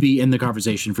 He needs to be in the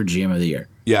conversation for GM of the year.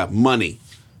 Yeah, money.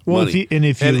 Well, money. and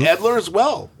Edler as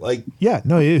well. Like, yeah,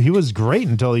 no, he was great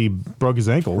until he broke his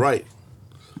ankle. Right.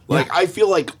 Like, I feel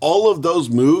like all of those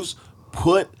moves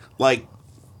and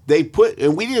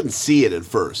we didn't see it at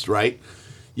first, right?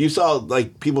 You saw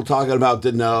like people talking about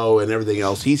Deneau and everything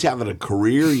else. He's having a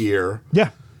career year. Yeah.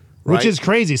 Right? Which is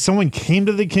crazy. Someone came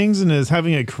to the Kings and is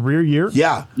having a career year.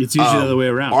 Yeah. It's usually the other way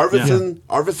around.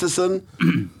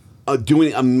 Arvidsson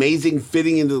doing amazing,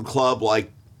 fitting into the club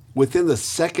like within the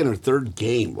second or third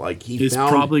game. Like he's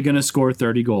probably going to score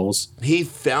 30 goals. He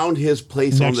found his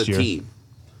place Next on the year. team,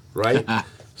 right?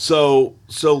 So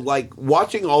like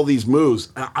watching all these moves,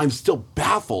 I'm still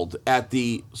baffled at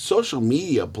the social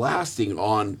media blasting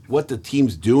on what the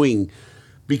team's doing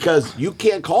because you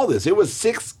can't call this. It was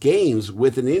 6 games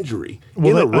with an injury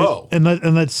in a row.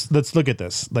 Let's look at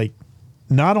this. Like,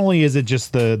 not only is it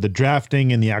just the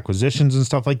drafting and the acquisitions and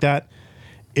stuff like that,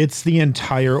 it's the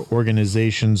entire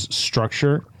organization's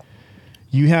structure.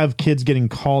 You have kids getting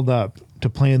called up to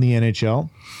play in the NHL,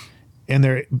 and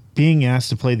they're being asked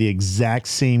to play the exact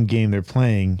same game they're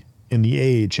playing in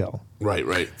the AHL. Right.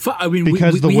 I mean,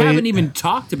 Because we haven't even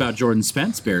talked about Jordan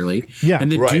Spence barely. Yeah.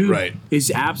 And the Right, dude right. is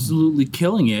absolutely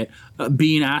killing it,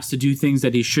 being asked to do things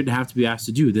that he shouldn't have to be asked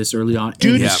to do this early on in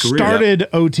Dude his career. started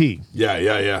OT. Yeah.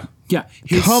 Yeah.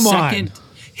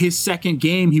 His second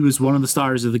game, he was one of the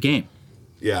stars of the game.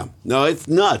 Yeah. No, it's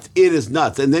nuts. It is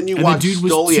nuts. And then you And watch the dude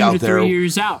was Stoli 2 out to there. 3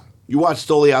 years out. You watch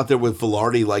Stoli out there with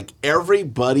Velarde. Like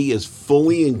everybody is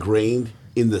fully ingrained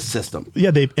in the system.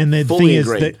 Yeah, the thing Fully is,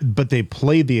 ingrained. but they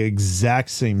play the exact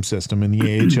same system in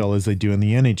the AHL as they do in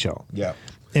the NHL. Yeah.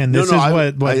 And this is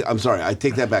what I'm sorry. I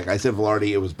take that back. I said Velarde.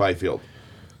 It was Byfield,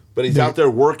 but he's out there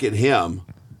working him,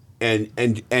 and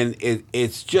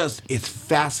it's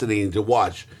fascinating to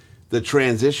watch the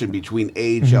transition between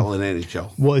AHL and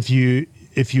NHL. Well, if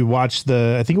you watch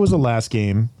I think it was the last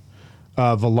game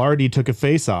Velarde took a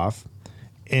face-off,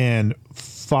 and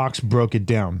Fox broke it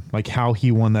down, like how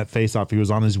he won that face-off. He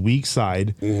was on his weak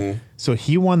side, so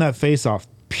he won that face-off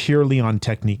purely on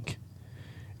technique.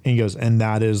 And he goes, and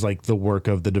that is like the work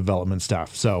of the development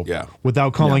staff. So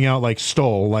without calling out like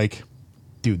Stoll, like,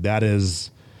 dude,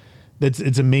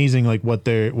 it's amazing like what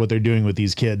they're doing with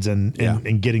these kids and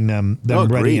getting them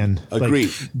ready. And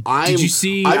agreed. I'm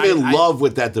in love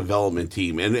with that development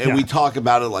team, and we talk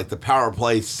about it like the power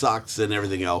play sucks and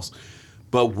everything else,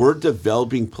 but we're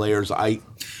developing players. I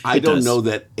don't know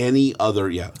that any other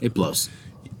it blows.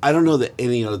 I don't know that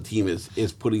any other team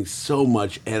is putting so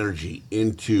much energy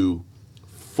into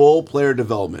full player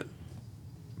development.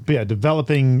 But yeah,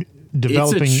 developing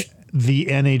the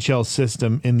NHL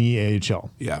system in the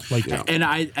AHL. And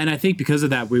I think because of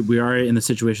that, we are in the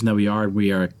situation that we are.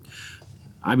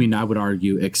 I mean, I would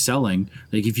argue excelling.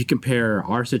 Like if you compare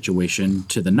our situation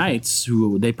to the Knights,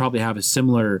 who they probably have a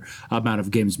similar amount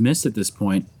of games missed at this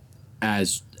point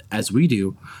as we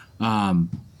do, and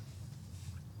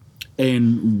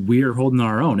we're holding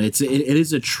our own. It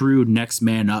is a true next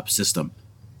man up system.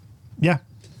 Yeah,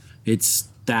 it's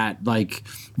that like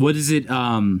what is it?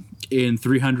 In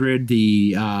 300,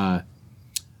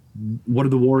 what are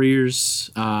the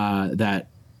Warriors that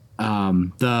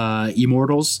the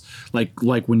Immortals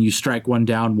like when you strike one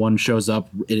down, one shows up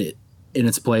in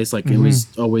its place, like it was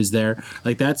always there.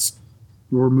 Like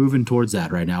we're moving towards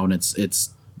that right now, and it's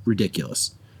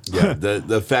ridiculous. Yeah,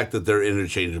 the fact that they're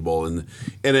interchangeable, and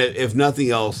if nothing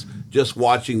else, just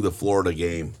watching the Florida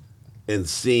game and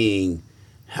seeing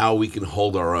how we can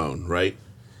hold our own, right?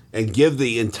 And give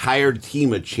the entire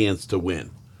team a chance to win.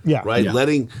 Yeah. Right? Yeah.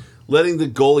 Letting the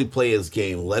goalie play his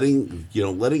game,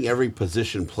 letting every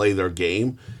position play their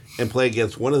game and play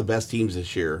against one of the best teams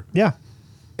this year. Yeah.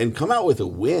 And come out with a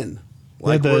win.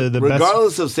 Like the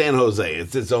regardless of San Jose,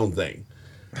 it's its own thing.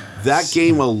 That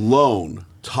game alone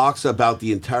talks about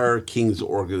the entire Kings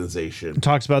organization. It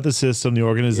talks about the system, the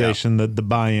organization, the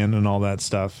buy-in and all that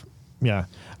stuff. Yeah.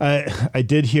 I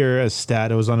did hear a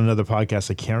stat. It was on another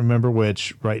podcast. I can't remember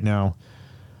which right now.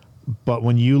 But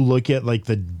when you look at like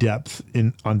the depth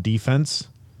on defense,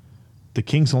 the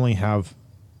Kings only have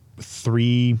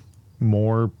 3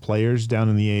 more players down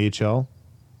in the AHL.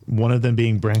 One of them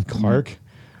being Brent Clark,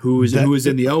 who was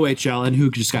in the OHL and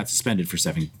who just got suspended for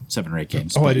 7 or 8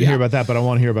 games. I didn't hear about that, but I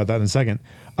want to hear about that in a second.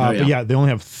 But yeah, they only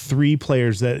have 3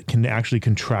 players that can actually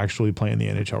contractually play in the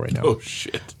NHL right now. Oh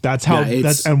shit! That's how.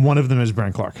 And one of them is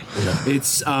Brent Clark.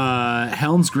 It's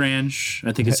Helmsgrange.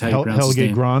 I think it's how you pronounce his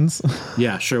name. Grans.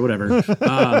 Yeah, sure, whatever.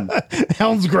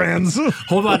 Helmsgrans.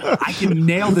 Hold on, I can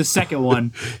nail the second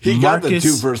one. He got the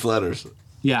 2 first letters.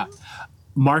 Yeah,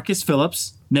 Marcus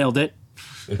Phillips nailed it.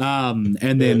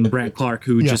 And then Brent Clark,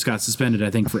 who just got suspended, I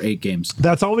think, for 8 games.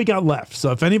 That's all we got left.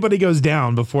 So if anybody goes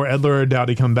down before Edler or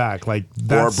Doughty come back, like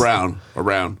that's, or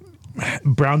Brown,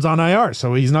 Brown's on IR,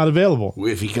 so he's not available.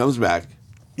 If he comes back,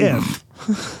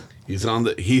 he's on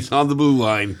the blue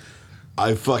line,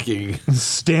 I fucking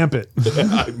stamp it.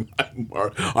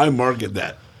 I market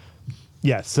that.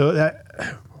 Yeah. So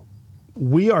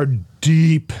we are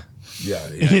deep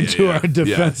into our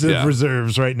defensive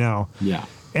reserves right now. Yeah.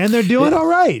 And they're doing all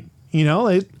right.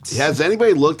 Has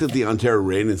anybody looked at the Ontario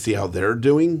Reign and see how they're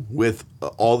doing with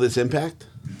all this impact?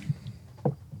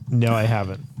 No, I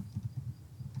haven't.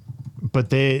 But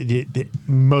they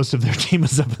most of their team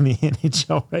is up in the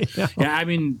NHL right now. Yeah, I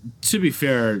mean, to be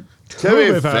fair,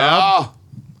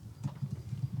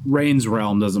 Reign's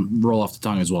realm doesn't roll off the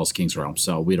tongue as well as King's realm,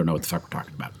 so we don't know what the fuck we're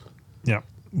talking about. Yeah.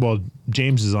 Well,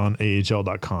 James is on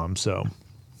AHL.com, so...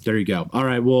 There you go. All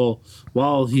right. Well,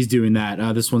 while he's doing that,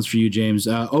 this one's for you, James.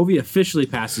 Ovi officially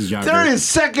passes Yager. They're in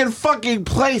second fucking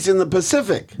place in the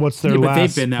Pacific. What's their last? But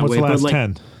they've been that way. The last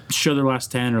 10? Show their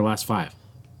last 10 or last 5.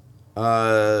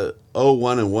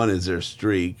 0-1-1 is their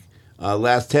streak.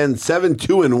 Last 10,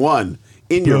 7-2-1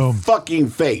 in your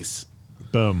fucking face.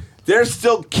 Boom. They're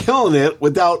still killing it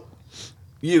without,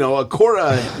 a quarter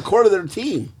of their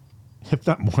team. If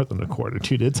not more than a quarter,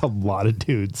 dude. It's a lot of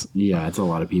dudes. Yeah, it's a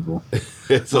lot of people.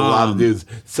 It's a lot of dudes.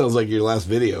 Sounds like your last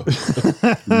video.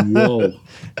 Whoa.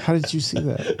 How did you see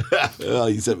that? Well,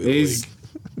 you sent me the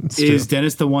link. Is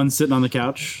Dennis the one sitting on the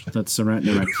couch? That's the right.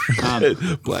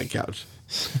 Black couch.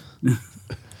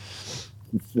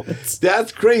 What?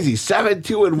 That's crazy.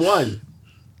 7-2-1.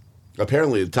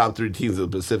 Apparently, the top 3 teams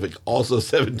of the Pacific also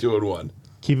 7-2-1.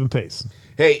 Keeping pace.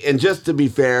 Hey, and just to be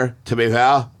fair,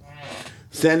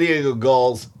 San Diego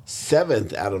Gulls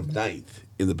 7th out of 9th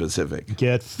in the Pacific.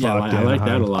 Get fucked. I like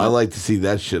that a lot. I like to see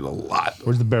that shit a lot.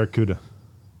 Where's the Barracuda?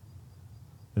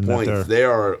 Points. They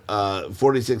are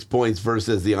 46 points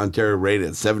versus the Ontario Reign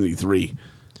at 73.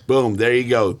 Boom, there you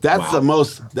go. That's the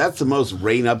most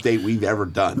rain update we've ever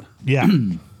done. Yeah.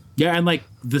 Yeah, and like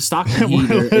the stock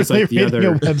heater is like the other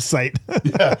website.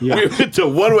 We went to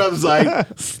one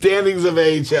website, standings of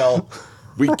AHL.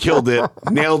 We killed it,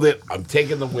 nailed it. I'm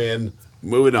taking the win.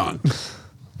 Moving on.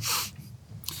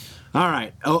 All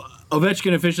right.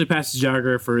 Ovechkin officially passes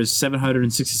Jagr for his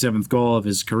 767th goal of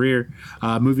his career,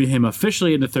 moving him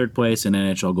officially into third place in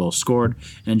NHL goals scored.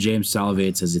 And James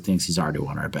salivates says he thinks he's already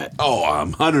won our bet. Oh,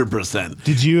 100%.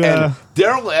 Did you? And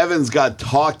Daryl Evans got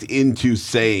talked into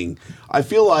saying, I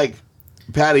feel like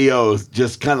Patty O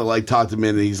just kind of like talked him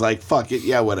in, and he's like, fuck it,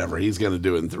 yeah, whatever. He's going to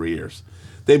do it in 3 years.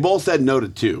 They both said no to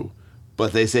 2,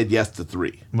 but they said yes to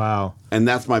 3. Wow. And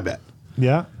that's my bet.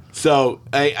 Yeah. So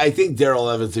I think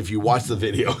Daryl Evans, if you watch the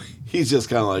video, he's just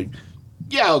kind of like,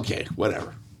 yeah, okay,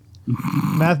 whatever.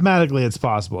 Mathematically, it's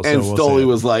possible. And so Stoley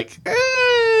was like,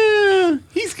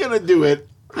 he's going to do it.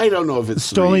 I don't know if it's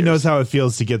 3 Stoley years. knows how it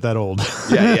feels to get that old.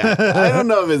 Yeah. I don't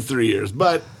know if it's 3 years,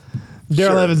 but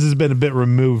Daryl Evans has been a bit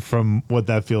removed from what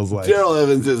that feels like. Daryl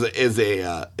Evans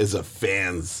is a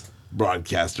fans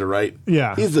broadcaster, right?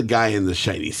 Yeah. He's the guy in the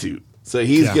shiny suit. So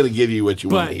he's going to give you what you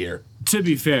want to But hear. to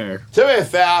be fair,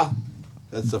 that's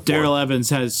the Daryl Evans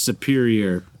has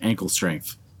superior ankle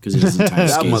strength because he doesn't tie That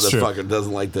skates. motherfucker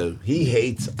doesn't like he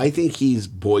hates, I think he's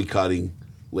boycotting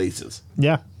laces.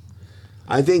 Yeah.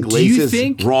 I think Do you laces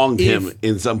think wronged if- him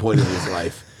in some point in his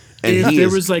life. And If he there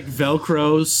is, was like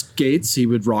Velcro skates, he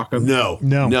would rock them.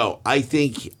 No. I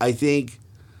think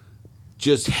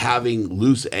just having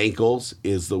loose ankles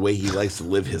is the way he likes to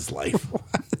live his life.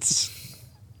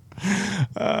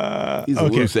 He's a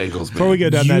loose ankles man. Before we go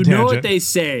down You that know tangent, what they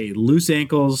say: loose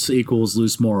ankles equals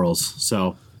loose morals.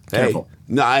 So careful.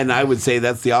 No, and I would say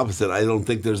that's the opposite. I don't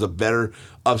think there's a better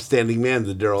upstanding man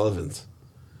than Daryl Evans.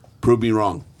 Prove me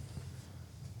wrong.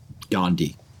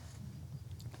 Gandhi.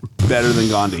 Better than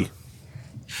Gandhi.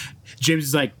 James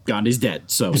is like, Gandhi's dead,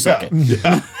 so suck it.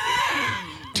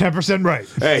 10% right.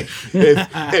 Hey,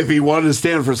 if he wanted to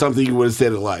stand for something, he would have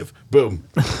stayed alive. Boom.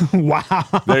 Wow.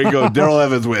 There you go. Daryl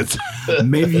Evans wins.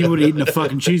 Maybe he would have eaten a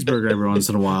fucking cheeseburger every once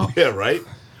in a while. Yeah, right?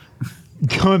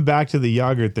 Going back to the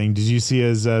Yager thing, did you see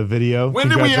his video? When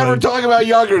did we ever talk about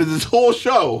Yager this whole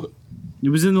show? It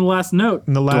was in the last note.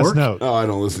 In the last dork. note. Oh, I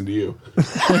don't listen to you.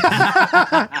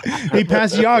 He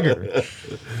passed Yager.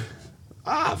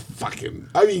 Fucking.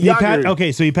 I mean, Yager.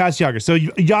 Okay, so he passed Yager. So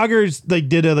Yager's like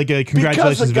did a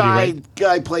congratulations because the video, right?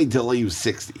 guy played till he was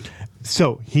 60.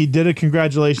 So he did a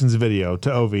congratulations video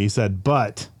to Ovi. He said,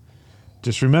 but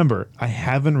just remember, I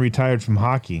haven't retired from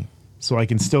hockey, so I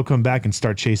can still come back and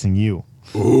start chasing you.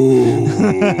 Ooh,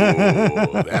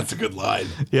 that's a good line.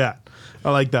 Yeah, I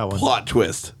like that one. Plot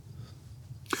twist.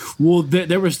 Well,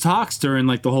 there was talks during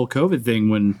like the whole COVID thing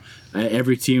when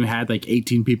every team had like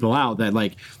 18 people out. That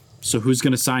like, so who's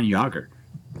going to sign Yager?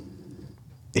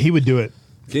 He would do it.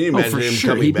 Can you imagine for him sure.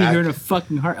 coming He'd back? be here in a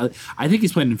fucking heart. I think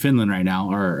he's playing in Finland right now,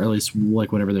 or at least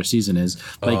like whatever their season is.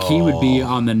 Like he would be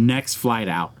on the next flight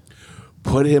out.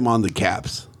 Put him on the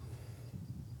Caps.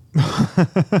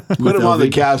 Put him on the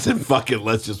Caps and fuck it.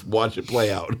 Let's just watch it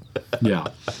play out. Yeah.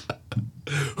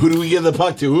 Who do we give the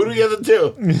puck to? Who do we give it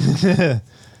to?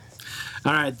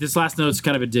 All right, this last note is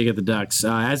kind of a dig at the Ducks.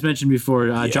 As mentioned before,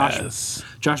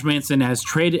 Josh Manson has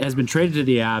been traded to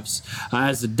the Avs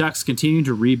as the Ducks continue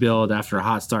to rebuild after a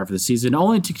hot start for the season,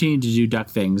 only to continue to do Duck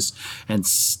things and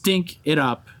stink it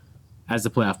up as the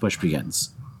playoff push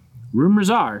begins. Rumors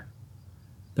are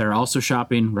they're also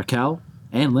shopping Raquel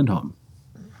and Lindholm.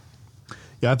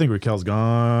 Yeah, I think Raquel's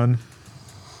gone.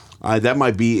 That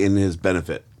might be in his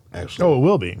benefit, actually. Oh, it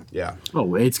will be. Yeah.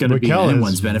 Oh, it's going to be Raquel is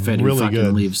anyone's benefit who really fucking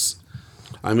good. leaves.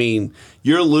 I mean,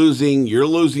 you're losing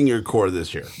your core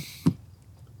this year.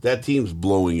 That team's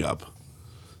blowing up.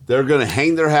 They're going to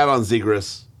hang their hat on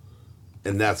Zegras,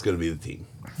 and that's going to be the team.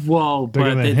 Well, They're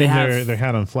but going to they hang have their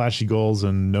hat on flashy goals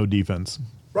and no defense.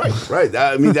 Right.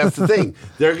 I mean, that's the thing.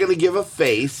 They're going to give a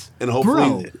face, and hopefully,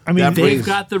 Bro, I mean, that they've brings-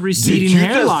 got the Did receding you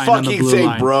hairline just on the fucking blue say,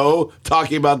 line. bro,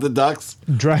 talking about the Ducks?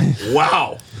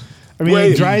 Wow. I mean,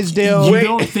 Wait. Drysdale. You Wait.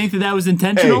 don't think that was Hey,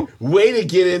 intentional? way to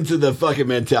get into the fucking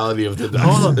mentality of the Ducks.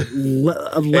 Hold on.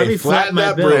 Let Hey, me flatten my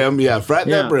that bill. brim. Yeah,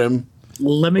 flatten that brim.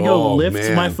 Let me go Oh, lift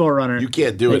man. my Forerunner. You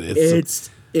can't do it.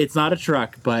 It's not a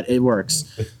truck, but it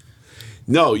works.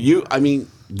 No, I mean,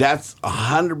 that's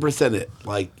 100% it.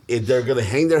 Like, if they're going to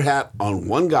hang their hat on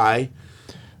one guy,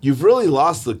 you've really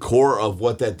lost the core of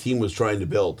what that team was trying to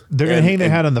build. They're going to hang their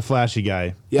hat on the flashy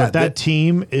guy. Yeah, but that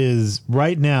team is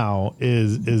right now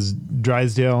is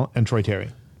Drysdale and Troy Terry.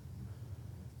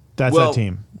 That's Well- that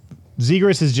team.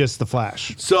 Zegras is just the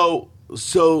Flash. So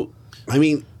I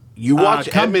mean, You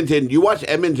watch Edmonton. You watch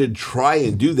Edmonton try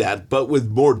and do that, but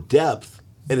with more depth,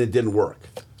 and it didn't work.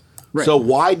 Right. So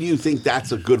why do you think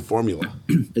that's a good formula?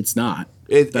 It's not.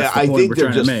 I think they're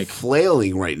just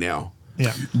flailing right now.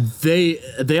 Yeah.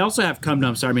 They also have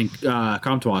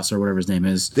Comtois or whatever his name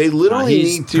is. They literally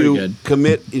need to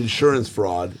commit insurance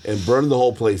fraud and burn the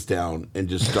whole place down and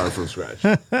just start from scratch.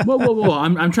 Whoa!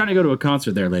 I'm trying to go to a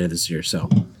concert there later this year, so.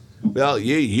 Well,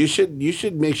 you should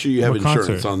make sure you have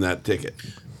insurance on that ticket.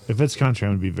 If it's country,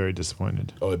 I'm gonna be very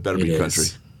disappointed. Oh, it better be country.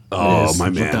 Oh, my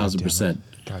man, 1,000%.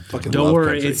 Don't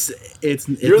worry, country. it's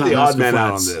you're not the odd man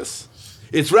out Flats. on this.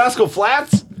 It's Rascal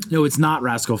Flatts. No, it's not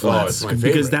Rascal Flatts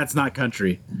because that's not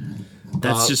country.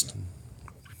 That's just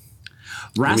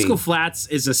Rascal Flatts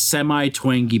is a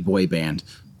semi-twangy boy band.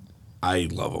 I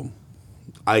love them.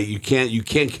 You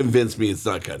can't convince me it's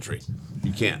not country.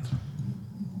 You can't.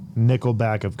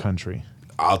 Nickelback of country.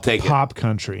 I'll take Pop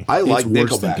country. I like it's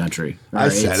worse Nickelback. than country. I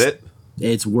said it.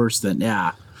 It's worse than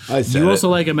I said You it. also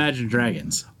like Imagine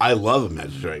Dragons. I love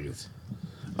Imagine Dragons.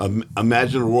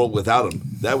 Imagine a world without them.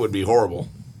 That would be horrible.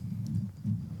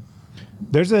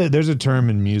 There's a term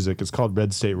in music. It's called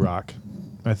Red State Rock.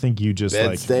 I think you just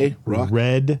Red State Rock?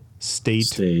 Red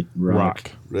State Rock.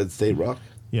 Red State Rock.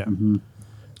 Yeah. Mm-hmm.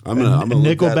 I'm gonna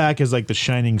Nickelback is like the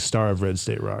shining star of Red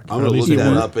State Rock. I'm gonna look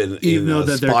that up in even though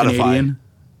that they're Spotify. Canadian.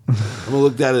 I'm gonna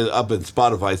look that up in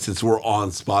Spotify since we're on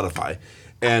Spotify,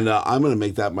 and I'm gonna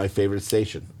make that my favorite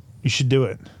station. You should do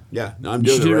it. Yeah, no, I'm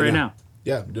doing it right now. now.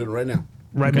 Yeah, I'm doing it right now.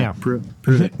 Right now. Prove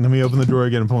it. Let me open the drawer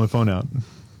again and pull my phone out.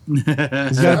 He's got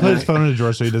to put his phone in the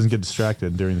drawer so he doesn't get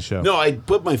distracted during the show. No, I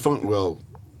put my phone. Well,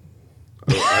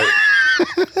 boobies.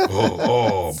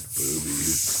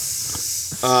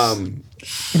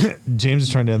 James is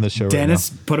trying to end the show. Dennis,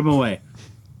 put him away.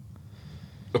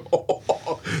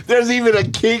 There's even a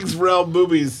King's Realm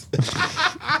boobies.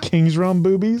 King's Realm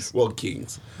boobies? Well,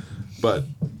 Kings, but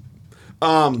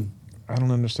I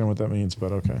don't understand what that means,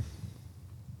 but okay.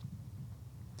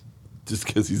 Just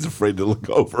because he's afraid to look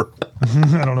over.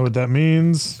 I don't know what that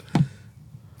means.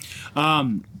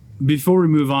 Before we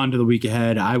move on to the week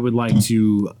ahead, I would like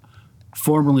to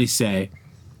formally say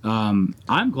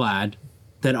I'm glad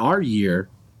that our year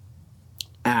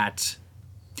at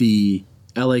the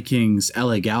LA Kings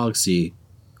LA Galaxy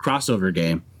crossover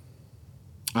game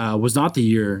was not the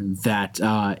year that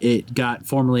it got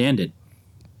formally ended.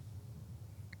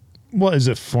 Well, is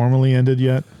it formally ended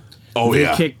yet? Oh,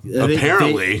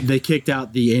 apparently. They kicked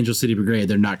out the Angel City Brigade.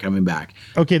 They're not coming back.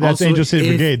 Okay, that's Also, Angel City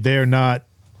Brigade. They're not.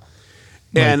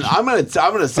 And I'm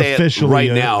gonna say it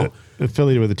right now.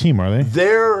 Affiliated with the team, are they?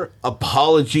 Their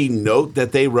apology note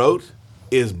that they wrote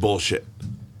is bullshit.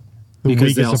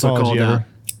 Because they also called out.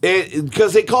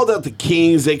 Because they called out the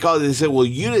Kings. They said, well,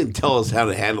 you didn't tell us how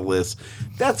to handle this.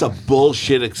 That's a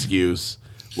bullshit excuse.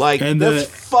 Like, that's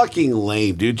fucking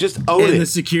lame, dude. Just own it. And the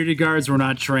security guards were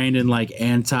not trained in, like,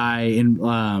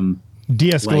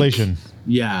 de-escalation. Like,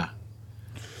 yeah.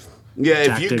 Yeah,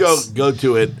 tactics. if you go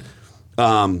to it,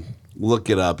 look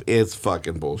it up. It's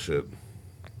fucking bullshit.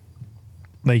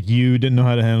 Like, you didn't know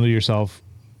how to handle yourself.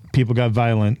 People got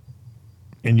violent,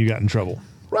 and you got in trouble.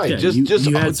 Right, Yeah, just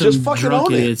fucking drunk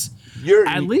own idiots. it.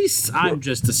 At least I'm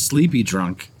just a sleepy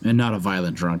drunk and not a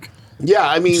violent drunk. Yeah,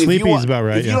 I mean, Sleepy is about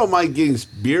right. If you don't mind getting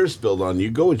beer spilled on you,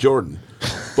 go with Jordan.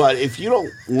 But if you don't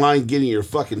mind getting your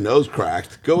fucking nose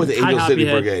cracked, go with the Angel City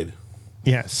Brigade.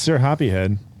 Yeah, Sir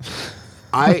Hoppyhead.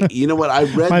 You know what? I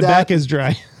read My that. back is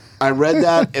dry. I read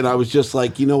that, and I was just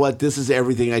like, you know what? This is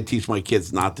everything I teach my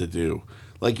kids not to do.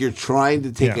 Like, you're trying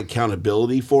to take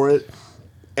accountability for it,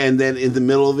 and then in the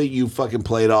middle of it, you fucking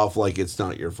play it off like it's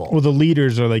not your fault. Well, the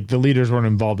leaders weren't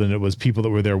involved in it. It was people that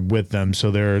were there with them,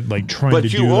 so they're like trying to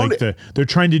do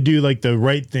the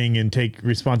right thing and take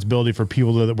responsibility for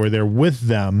people that were there with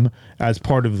them as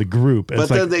part of the group. But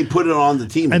then they put it on the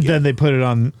team, and again. then they put it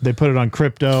on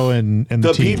Crypto and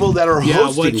the team. People that are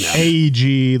hosting them.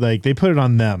 AEG, like they put it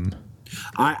on them.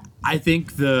 I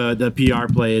think the PR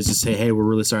play is to say, hey, we're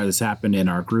really sorry this happened in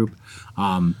our group.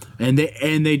 And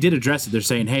they did address it. They're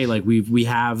saying, hey, like we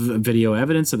have video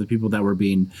evidence of the people that were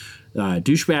being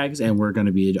douchebags, and we're going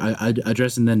to be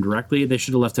addressing them directly. They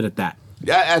should have left it at that.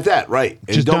 Yeah, at that, right.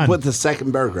 And Just don't done. put the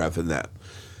second paragraph in that.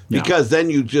 Because then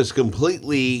you just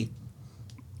completely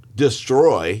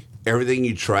destroy everything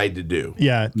you tried to do.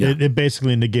 Yeah. It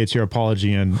basically negates your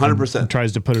apology and 100%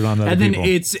 tries to put it on other and then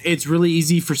people. it's really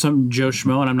easy for some Joe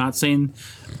Schmo, and I'm not saying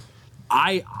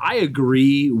I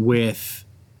agree with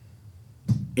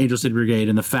Angel City Brigade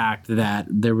in the fact that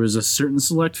there was a certain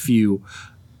select few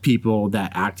people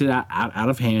that acted out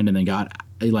of hand and then got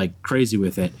like crazy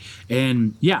with it.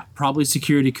 And yeah, probably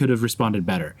security could have responded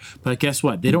better. But guess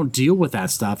what? They don't deal with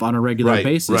that stuff on a regular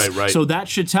basis. Right. So that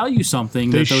should tell you something.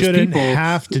 They that those shouldn't people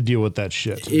have to deal with that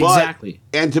shit. Exactly.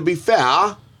 And to be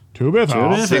fair,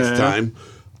 sixth time.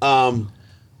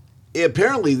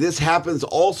 Apparently, this happens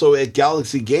also at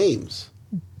Galaxy Games.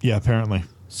 Yeah, apparently.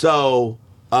 So,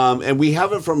 and we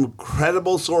have it from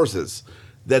credible sources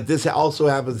that this also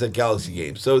happens at Galaxy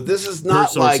Games. So this is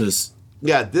not like,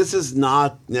 this is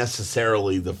not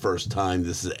necessarily the first time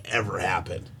this has ever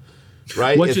happened,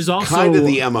 right? Which it's is also kind of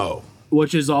the MO.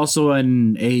 Which is also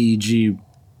an AEG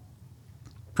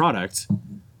product.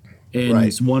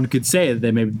 And one could say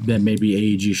that maybe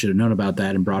AEG should have known about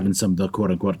that and brought in some of the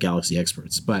quote unquote Galaxy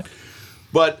experts. But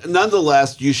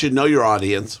nonetheless, you should know your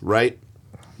audience, right?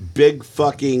 Big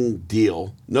fucking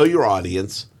deal. Know your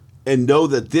audience and know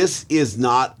that this is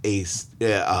not a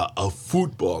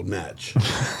football match,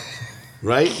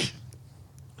 right?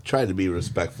 Try to be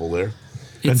respectful there.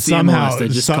 And somehow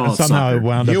it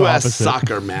wound up U.S. opposite.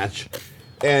 soccer match,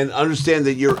 and understand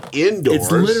that you're indoors.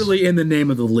 it's literally in the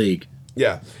name of the league.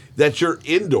 Yeah, that you're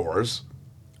indoors.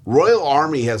 Royal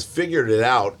Army has figured it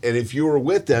out, and if you were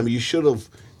with them, you should have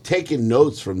taken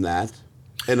notes from that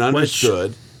and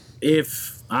understood.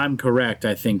 If I'm correct,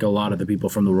 I think a lot of the people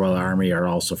from the Royal Army are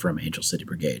also from Angel City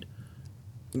Brigade.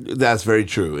 That's very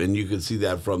true, and you can see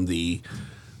that from the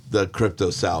Crypto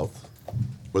South,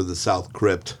 or the South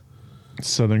Crypt,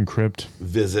 Southern Crypt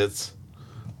visits.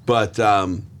 But I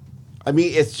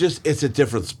mean, it's a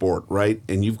different sport, right?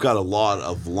 And you've got a lot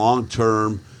of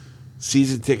long-term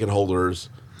season ticket holders.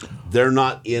 They're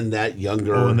not in that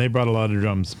younger. Oh, and they brought a lot of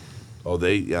drums. Oh,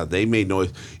 they made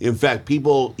noise. In fact,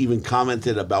 people even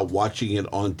commented about watching it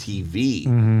on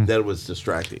TV that it was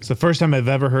distracting. It's the first time I've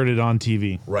ever heard it on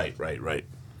TV. Right.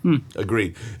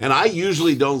 Agreed. And I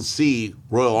usually don't see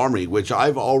Royal Army, which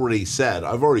I've already said.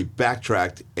 I've already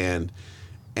backtracked and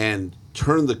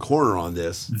turned the corner on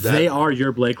this. They are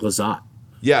your Blake Lizotte.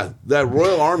 Yeah, that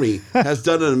Royal Army has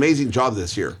done an amazing job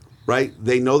this year, right?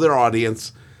 They know their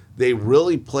audience. They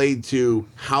really played to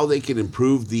how they can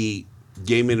improve the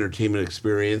game entertainment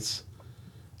experience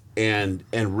and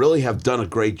really have done a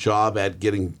great job at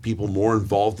getting people more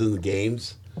involved in the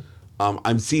games.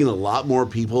 I'm seeing a lot more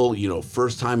people,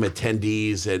 first-time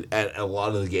attendees at a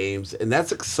lot of the games, and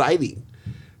that's exciting,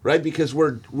 right? Because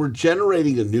we're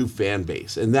generating a new fan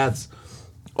base, and that's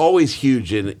always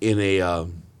huge in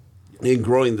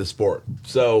growing the sport.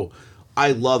 So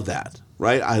I love that,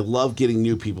 right? I love getting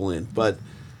new people in, but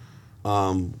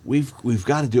we've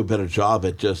got to do a better job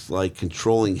at just like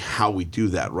controlling how we do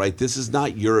that, right? This is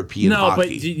not European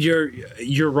hockey. But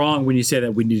you're wrong when you say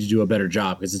that we need to do a better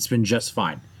job, because it's been just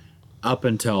fine up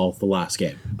until the last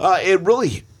game. It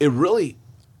really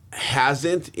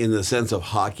hasn't, in the sense of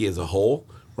hockey as a whole,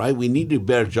 right? We need to do a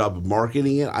better job of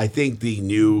marketing it. I think the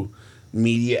new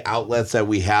media outlets that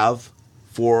we have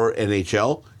for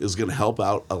NHL is going to help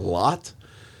out a lot.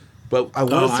 But I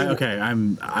want to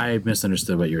see. I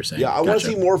misunderstood what you were saying. Yeah, I want to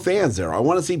see more fans there. I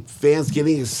want to see fans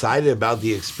getting excited about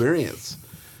the experience.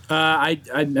 I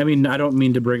mean, I don't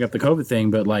mean to bring up the COVID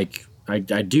thing, but like I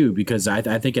do, because I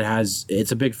think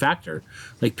it's a big factor.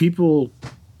 Like people,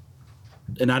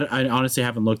 and I honestly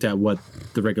haven't looked at what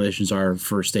the regulations are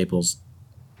for Staples.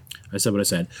 I said what I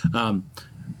said.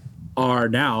 Are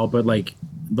now, but like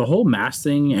the whole mask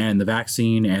thing and the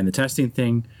vaccine and the testing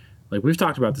thing. Like, we've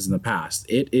talked about this in the past.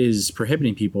 It is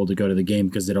prohibiting people to go to the game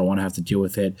because they don't want to have to deal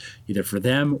with it, either for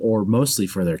them or mostly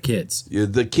for their kids. Yeah,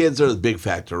 the kids are the big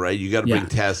factor, right? You got to bring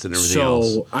tests and everything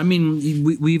else. So, I mean,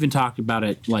 we even talked about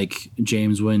it, like,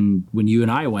 James, when you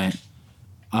and I went,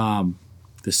 the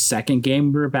second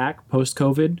game we were back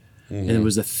post-COVID, and it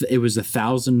was a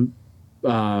 1,000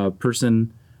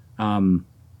 person.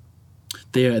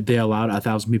 They allowed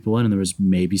 1,000 people in, and there was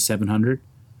maybe 700.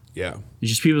 Yeah. It's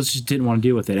just people just didn't want to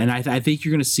deal with it. And I think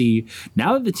you're going to see,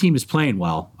 now that the team is playing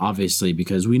well, obviously,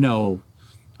 because we know,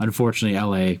 unfortunately,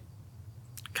 LA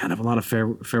kind of a lot of fair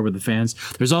with the fans.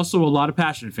 There's also a lot of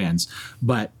passionate fans.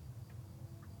 But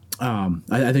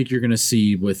I think you're going to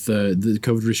see, with the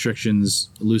COVID restrictions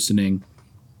loosening,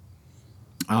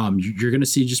 you're going to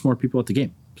see just more people at the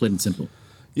game, plain and simple.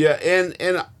 Yeah,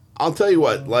 and I'll tell you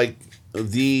what, like, I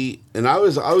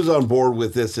was on board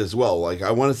with this as well. Like,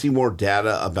 I want to see more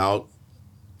data about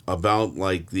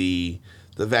like the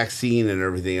vaccine and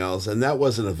everything else, and that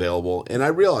wasn't available. And I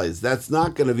realized that's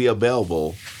not going to be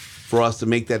available for us to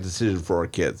make that decision for our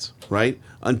kids, right?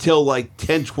 Until like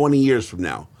 10, 20 years from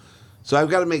now. So I've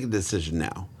got to make a decision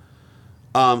now.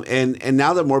 And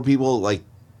now that more people, like,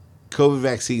 COVID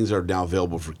vaccines are now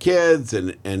available for kids,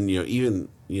 and even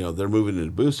they're moving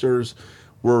into boosters.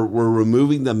 We're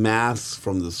removing the masks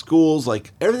from the schools.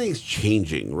 Like everything's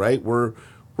changing, right? We're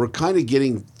kind of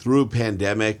getting through a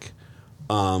pandemic,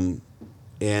 and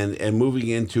moving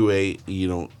into a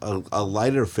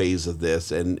lighter phase of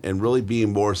this, and really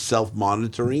being more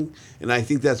self-monitoring. And I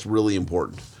think that's really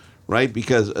important, right?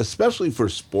 Because especially for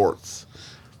sports,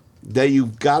 that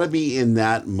you've got to be in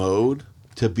that mode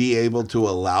to be able to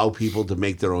allow people to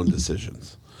make their own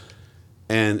decisions.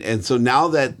 And so now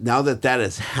that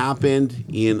has happened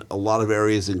in a lot of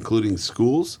areas, including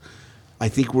schools, I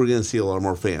think we're going to see a lot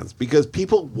more fans because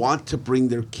people want to bring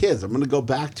their kids. I'm going to go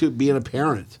back to being a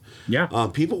parent. Yeah,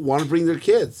 people want to bring their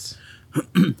kids.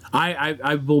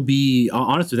 I will be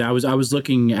honest with you. I was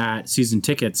looking at season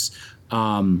tickets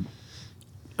up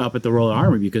at the Royal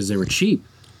Army because they were cheap,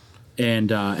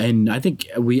 and I think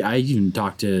I even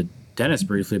talked to Dennis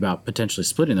briefly about potentially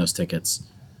splitting those tickets.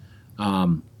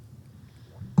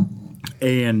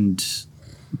 And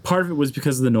part of it was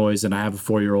because of the noise, and I have a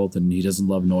 4-year-old, and he doesn't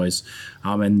love noise.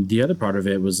 And the other part of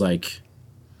it was like,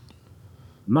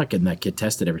 I'm not getting that kid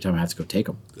tested every time I have to go take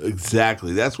him.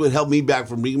 Exactly. That's what held me back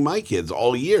from bringing my kids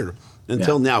all year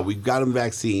until now. We've got them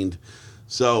vaccinated.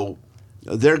 So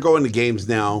they're going to games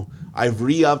now. I've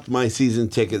re-upped my season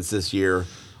tickets this year.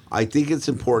 I think it's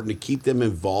important to keep them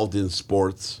involved in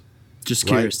sports. Just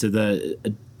curious, did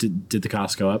the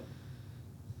cost go up?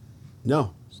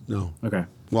 No. Okay.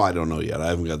 Well, I don't know yet. I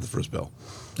haven't got the first bill.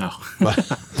 Oh.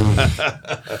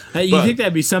 Hey, you think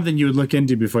that'd be something you would look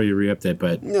into before you re-upped it,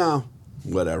 but... No,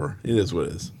 whatever. It is what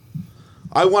it is.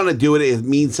 I want to do it. It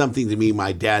means something to me.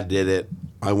 My dad did it.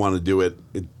 I want to do it.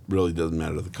 It really doesn't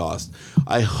matter the cost.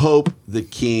 I hope the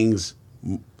Kings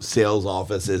sales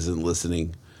office isn't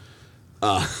listening.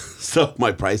 So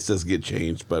my price does get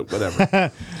changed, but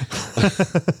whatever.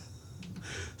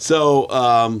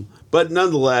 But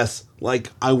nonetheless, like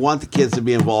I want the kids to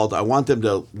be involved. I want them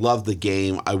to love the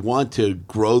game. I want to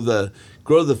grow the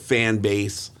fan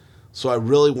base. So I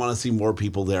really want to see more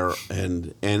people there.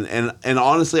 And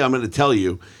honestly, I'm going to tell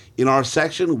you, in our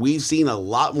section, we've seen a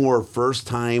lot more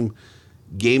first-time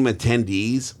game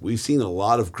attendees. We've seen a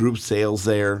lot of group sales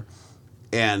there,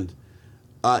 and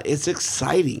it's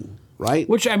exciting, right?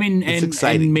 Which I mean, it's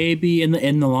exciting. And maybe in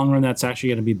the long run, that's actually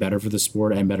going to be better for the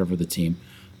sport and better for the team.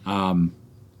 God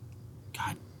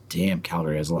damn,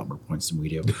 Calgary has a lot more points than we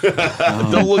do.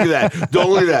 Don't look at that. Don't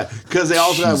look at that because they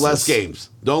also have less games.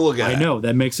 Don't look at it. I know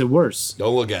that makes it worse.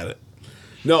 Don't look at it.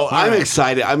 No, I'm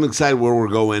excited. I'm excited where we're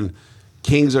going.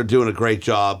 Kings are doing a great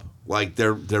job. Like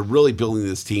they're really building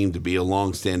this team to be a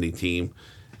long-standing team,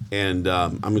 and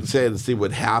I'm excited to see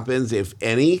what happens, if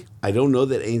any. I don't know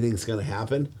that anything's going to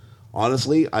happen.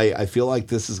 Honestly, I feel like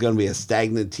this is going to be a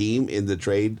stagnant team in the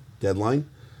trade deadline.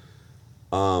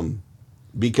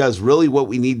 Because really what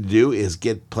we need to do is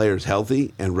get players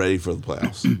healthy and ready for the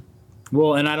playoffs.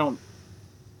 Well, and I don't...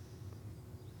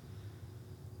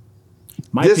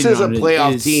 This is a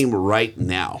playoff team right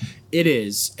now. It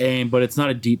is, but it's not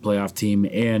a deep playoff team.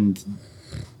 And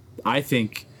I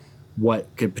think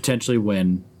what could potentially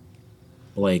win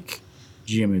Blake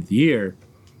GM of the Year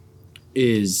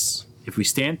is if we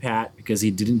stand pat because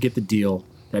he didn't get the deal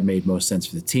that made most sense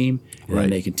for the team, and then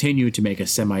they continue to make a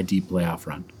semi-deep playoff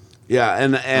run. Yeah,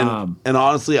 and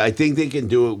honestly, I think they can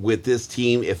do it with this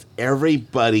team if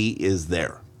everybody is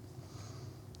there.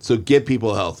 So get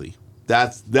people healthy.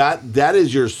 That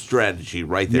is your strategy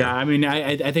right there. Yeah, I mean,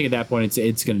 I think at that point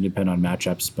it's going to depend on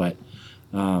matchups, but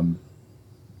as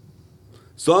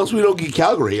long as we don't get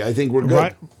Calgary, I think we're good.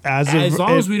 Right. As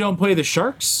long as we don't play the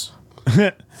Sharks.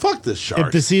 Fuck the Sharks.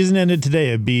 If the season ended today,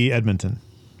 it'd be Edmonton.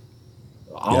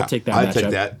 I'll take that. I'd take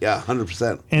that. Yeah,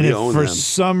 100%. And if for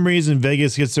some reason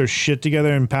Vegas gets their shit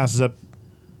together and passes up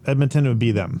Edmonton, it would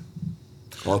be them.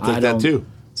 I'll take that too.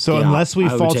 So unless we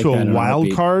fall to a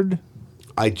wild card,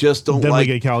 I just don't then like.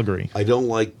 we get Calgary. I don't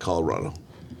like Colorado.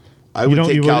 I would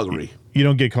take Calgary. You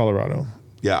don't get Colorado.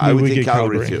 Yeah, I would take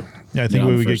Calgary too. Yeah, I think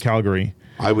we would get Calgary.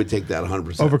 I would take that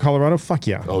 100% over Colorado. Fuck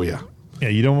yeah. Oh yeah. Yeah,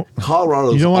 you don't.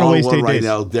 Colorado's you don't want to waste 8 right days.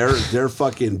 now. They're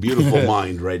fucking beautiful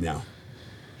mind right now.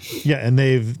 Yeah, and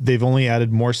they've only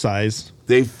added more size.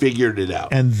 They figured it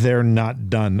out, and they're not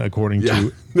done according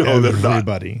to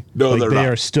everybody. No, they're not. They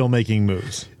are still making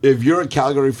moves. If you're a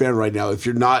Calgary fan right now, if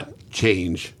you're not,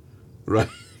 change, right?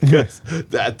 Because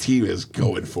that team is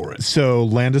going for it. So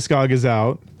Landeskog is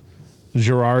out,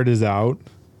 Girard is out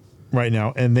right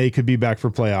now, and they could be back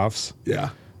for playoffs. Yeah.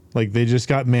 Like they just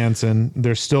got Manson.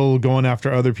 They're still going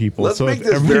after other people. Let's so make if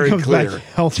this everybody very comes clear. back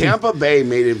healthy, Tampa Bay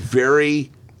made it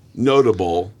very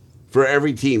notable for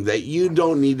every team that you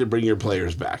don't need to bring your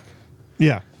players back.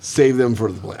 Yeah. Save them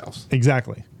for the playoffs.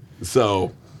 Exactly.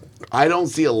 So I don't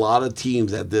see a lot of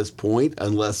teams at this point,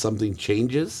 unless something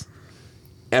changes,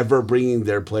 ever bringing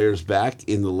their players back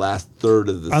in the last third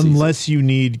of the season. Unless you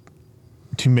need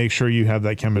to make sure you have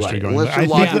that chemistry Right, going. unless you're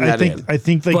locking that in. I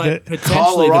think like that.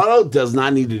 Colorado does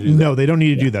not need to do that. No, they don't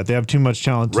need to do that. They have too much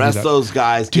talent. To Rest do that. those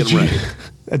guys. Get ready.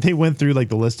 They went through like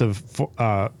the list of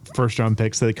first round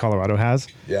picks that Colorado has.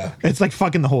 Yeah. It's like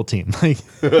fucking the whole team. Like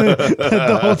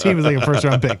the whole team is like a first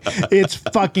round pick. It's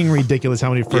fucking ridiculous how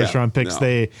many first round picks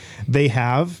they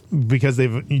have because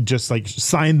they've just like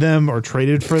signed them or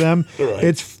traded for them. Right.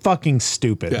 It's fucking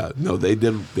stupid. Yeah, no, they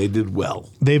did well.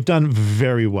 They've done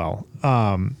very well.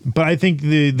 But I think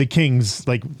the Kings,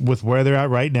 like with where they're at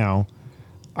right now,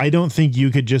 I don't think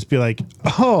you could just be like,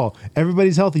 oh,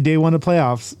 everybody's healthy day one of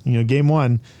playoffs, game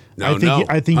one. No, I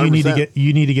think 100%.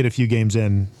 you need to get a few games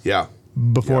in Yeah.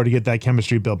 before to get that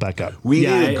chemistry built back up. We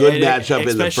need a good matchup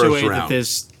in the first round.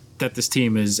 That this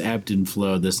team is ebbed and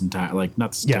flowed this entire, like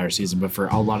not this entire season, but for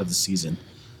a lot of the season.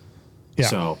 Yeah.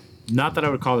 So not that I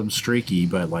would call them streaky,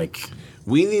 but like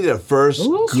we need a first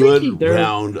good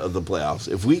round of the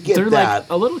playoffs. If we get they're that, like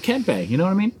a little Kempe, you know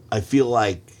what I mean? I feel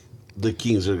like the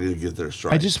Kings are going to get their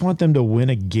stride. I just want them to win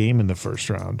a game in the first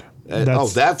round.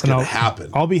 That's going to happen.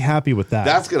 I'll be happy with that.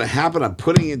 That's going to happen. I'm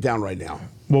putting it down right now.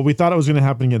 Well, we thought it was going to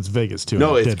happen against Vegas too.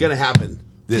 No, it's going to happen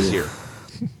this year.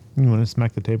 You want to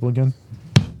smack the table again?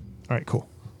 All right, cool.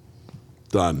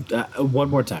 Done. One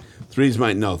more time. Three's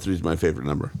my favorite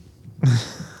number.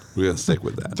 We're going to stick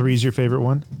with that. 3's your favorite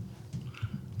one?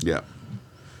 Yeah.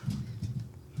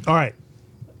 All right.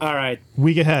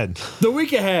 Week ahead. The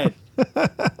week ahead.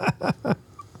 The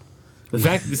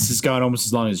fact that this has gone almost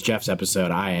as long as Jeff's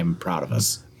episode, I am proud of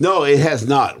us. No, it has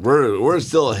not. We're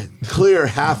still a clear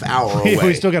half hour away.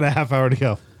 We still got a half hour to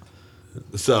go.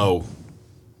 So,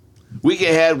 week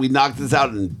ahead, we knocked this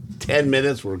out in 10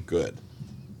 minutes. We're good.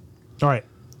 All right.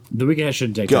 The week ahead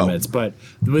shouldn't take 10 minutes, but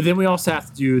then we also have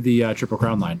to do the Triple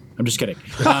Crown line. I'm just kidding.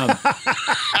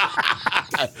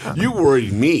 You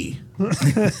worried me.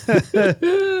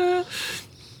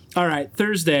 All right,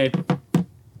 Thursday,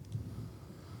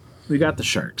 we got the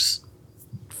Sharks.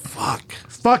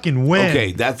 Fucking win.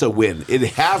 Okay, that's a win. It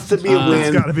has to be a win.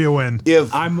 It's got to be a win.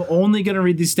 If I'm only going to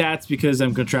read these stats because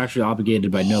I'm contractually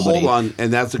obligated by nobody. Hold on,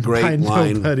 and that's a great By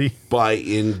line nobody. by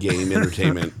In-Game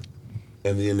Entertainment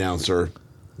and the announcer.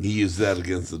 He used that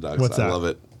against the Ducks. What's I that? love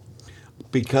it.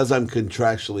 Because I'm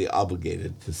contractually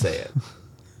obligated to say it.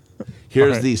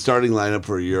 Here's the starting lineup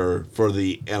for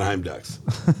the Anaheim Ducks.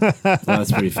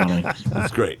 That's pretty funny.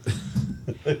 That's great.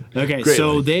 Okay, Great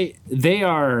so line. they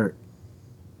are,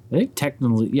 I think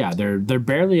technically, yeah, they're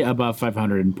barely above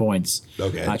 500 in points.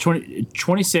 Okay.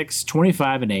 26,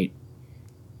 25, and 8.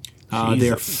 They're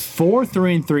Jesus.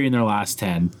 4-3-3 in their last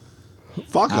 10.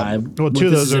 Fuck them. Well, two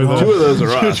of those are us.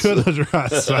 Two of those are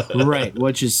us. So. Right,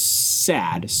 which is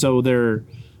sad. So they're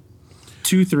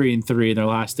 2-3-3 in their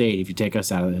last 8 if you take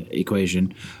us out of the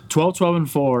equation.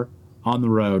 12-12-4 on the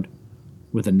road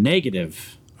with a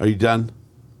negative Are you done?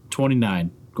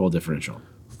 29 goal differential.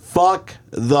 Fuck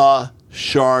the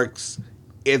Sharks.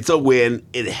 It's a win.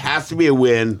 It has to be a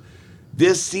win.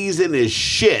 This season is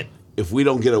shit if we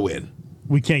don't get a win.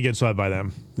 We can't get swept by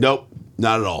them. Nope,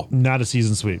 not at all. Not a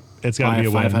season sweep. It's got to be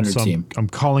a win. 500 So team. I'm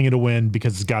calling it a win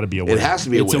because it's got to be a win. It has to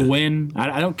be a It's win. a win.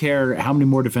 I don't care how many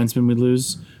more defensemen we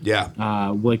lose. Yeah.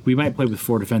 Like we might play with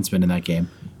 4 defensemen in that game.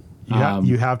 You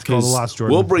have to call the 'cause loss,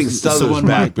 Jordan. We'll bring Stuthers one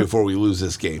back more- before we lose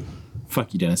this game.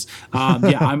 Fuck you, Dennis.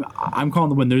 Yeah, I'm calling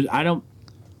the win.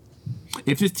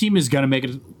 If this team is gonna make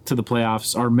it to the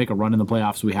playoffs or make a run in the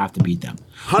playoffs, we have to beat them.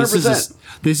 100%.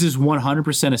 This is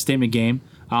 100% a statement game.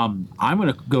 I'm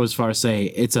gonna go as far as say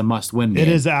it's a must-win game. It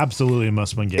is absolutely a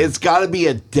must-win game. It's got to be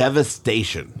a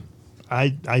devastation.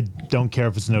 I don't care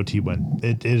if it's an OT win.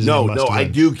 It is No, a must win. I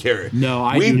do care. No,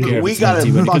 I we, do care if We it's got an to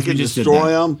OT win because we fucking just did destroy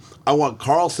that. them. I want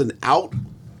Carlson out.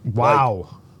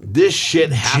 Wow. This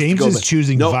shit has James to go is back.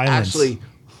 choosing no, violence. actually,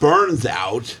 Burns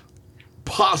out.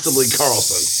 Possibly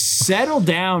Carlson. Settle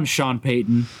down, Sean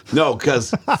Payton. No,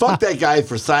 because fuck that guy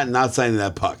for not signing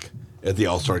that puck at the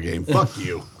All-Star game. Fuck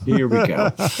you. Here we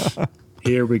go.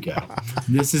 Here we go.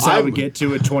 This is how we get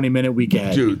to a 20-minute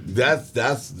weekend. Dude,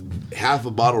 that's half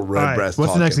a bottle of All red right, breast.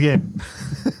 what's the next game?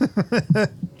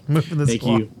 Moving this Thank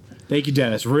along. you. Thank you,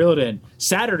 Dennis. Reel it in.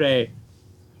 Saturday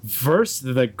versus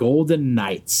the Golden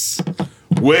Knights.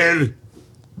 Win.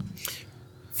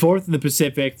 4th in the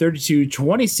Pacific,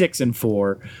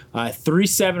 32-26-4,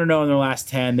 3-7-0 in their last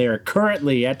 10. They are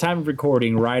currently, at time of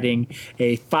recording, riding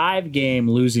a 5-game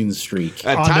losing streak.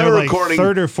 At On time their of recording,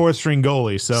 third or fourth string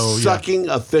goalie. So sucking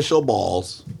official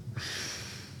balls.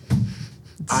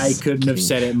 I couldn't have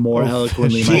said it more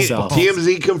eloquently myself.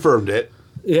 TMZ confirmed it.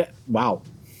 Yeah, wow.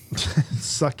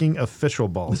 Sucking official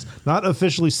balls. Not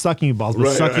officially sucking balls,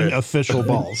 but sucking official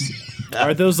balls.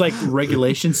 Are those like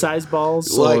regulation size balls?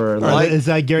 Is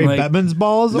that Gary Bettman's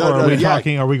balls? No, or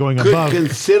are we going could above?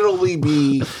 Considerably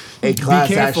be a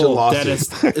class action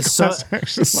lawsuit.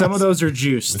 Some of those are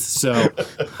juiced, so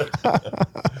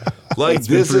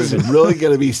this is really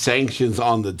going to be sanctions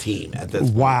on the team at this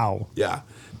point. Wow. Yeah.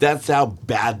 That's how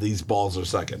bad these balls are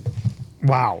sucking.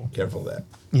 Wow. Careful of that.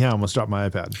 Yeah, I almost dropped my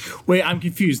iPad. Wait, I'm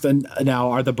confused.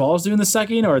 Now, are the balls doing the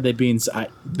sucking, or are they being?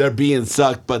 They're being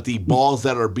sucked, but the balls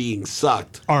that are being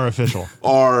sucked are official.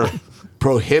 Are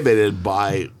prohibited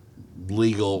by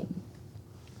legal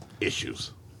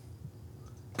issues.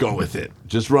 Go with it.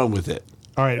 Just run with it.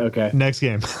 All right. Okay. Next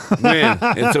game. Win.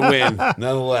 It's a win,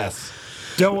 nonetheless.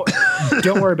 Don't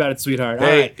worry about it, sweetheart. All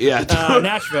Hey, right. yeah.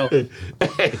 Nashville.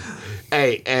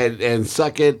 Hey, and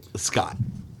suck it, Scott.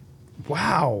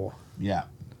 Wow. Yeah.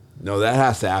 No, that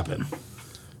has to happen.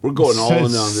 We're going all in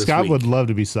on this Scott week. would love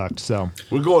to be sucked, so.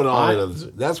 We're going all in on this.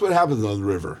 That's what happens on the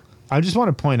river. I just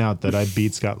want to point out that I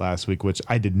beat Scott last week, which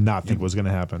I did not think was going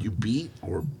to happen. You beat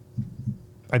or?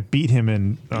 I beat him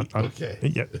in okay.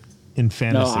 Yeah, in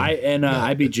fantasy. No,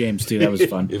 I beat James too. That was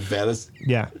fun. In fantasy?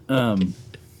 Yeah.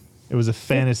 It was a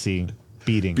fantasy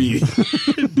beating. It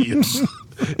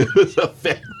was a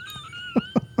fantasy.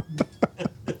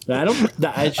 I don't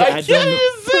even say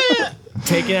it.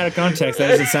 Taken out of context, that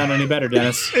doesn't sound any better,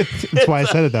 Dennis. That's why I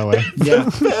said it that way. Yeah.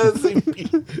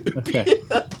 Okay.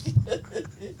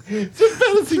 It's a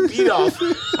fantasy beat off.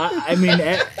 I mean,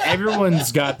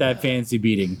 everyone's got that fancy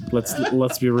beating.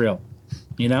 Let's be real.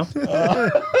 You know?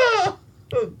 Oh,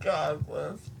 God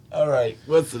bless. All right.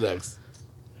 What's the next?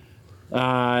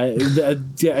 I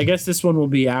guess this one will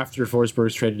be after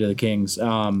Forsberg's traded to the Kings.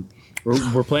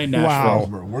 We're playing Nashville.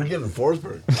 Wow. We're getting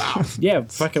Forsberg. Wow. Yeah,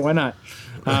 fuck it, why not?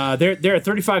 They're at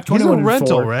 35-21. He's a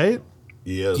rental, right?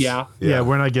 Yes. Yeah. Yeah,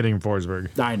 we're not getting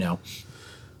Forsberg. I know.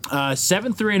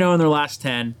 7-3-0 in their last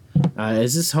 10.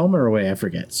 Is this home or away? I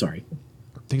forget. Sorry.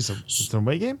 I think it's an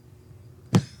away game.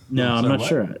 No, I'm not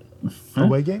sure. Huh?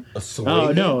 Away game?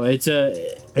 Oh no, it's an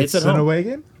away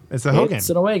game. It's a home game. It's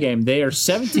an away game. They are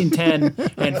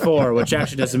 17-10-4, which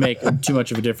actually doesn't make too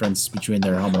much of a difference between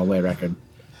their home and away record.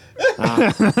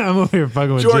 I'm over here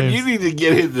fucking with Jordan, James. you need to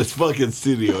get in this fucking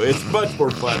studio. It's much more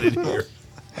fun in here.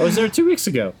 I was there 2 weeks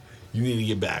ago. You need to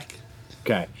get back.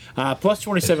 Okay. Plus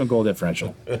 27 goal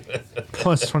differential.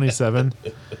 Plus 27.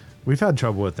 We've had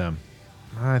trouble with them.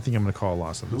 I think I'm going to call a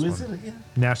loss on this one. Who is it again?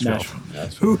 Nashville.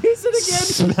 Who is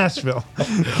it again? Nashville.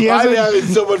 I'm having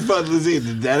so much fun listening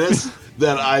to Dennis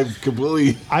that I've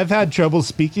completely... I've had trouble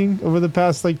speaking over the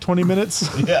past 20 minutes.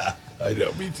 Yeah, I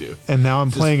know, me too. And now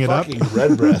I'm playing it up.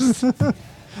 Redbreast. Way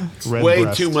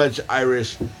Redbreast. too much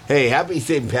Irish. Hey, happy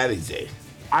St. Patty's Day.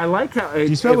 I like how...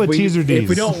 You spell with T's or D's? If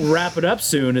we don't wrap it up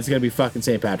soon, it's going to be fucking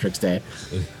St. Patrick's Day.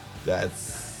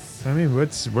 That's... I mean,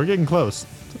 we're getting close.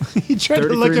 He tried to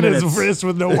look at his wrist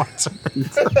with no watch.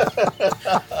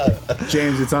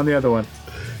 James, it's on the other one.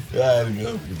 I had to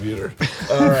go to the computer.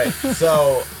 All right,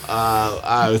 so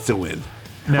it's a win.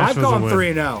 I've gone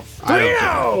 3-0.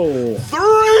 3-0!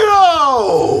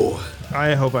 3-0!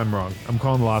 I hope I'm wrong. I'm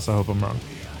calling the loss. I hope I'm wrong.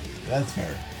 That's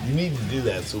fair. You need to do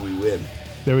that so we win.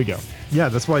 There we go. Yeah,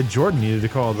 that's why Jordan needed to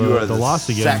call the loss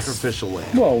against sacrificial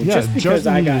lamb. Well, yeah, just because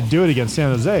Jordan needed to do it against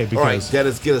SanOse. Because all right,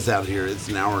 Dennis, get us out of here. It's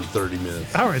an hour and 30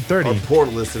 minutes. Hour and 30. Our poor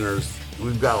listeners,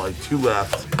 we've got 2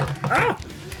 left.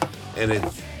 And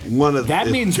it's one of that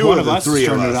it's means 2 one of of the us 3 of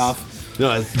turned us. it off.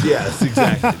 No, yes,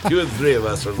 exactly. 2 of the 3 of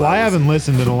us are. Well, I haven't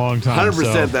listened in a long time.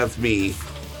 100%. So, That's me.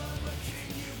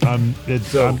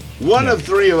 One of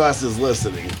 3 of us is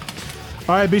listening.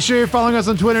 All right, be sure you're following us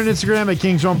on Twitter and Instagram at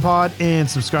KingsRunPod and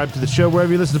subscribe to the show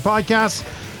wherever you listen to podcasts.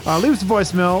 Leave us a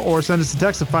voicemail or send us a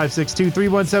text at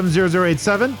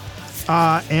 562-317-0087.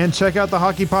 And check out the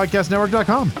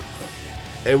hockeypodcastnetwork.com.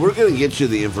 And we're going to get you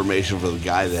the information for the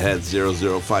guy that had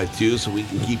 0052 so we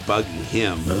can keep bugging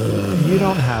him. You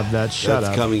don't have that. Shut up.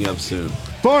 That's coming up soon.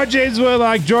 For James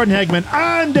Whitlock, Jordan Hegman,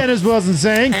 I'm Dennis Wilson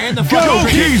saying, And the Go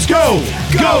Kings, go!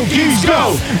 Go Kings,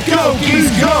 go! Go Kings,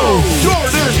 go!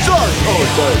 Jordan Shark! Oh,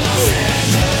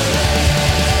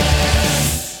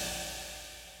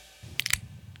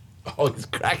 sorry. Oh, he's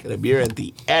cracking a beer at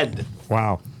the end.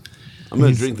 Wow. I'm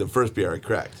going to drink the first beer I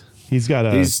cracked. He's got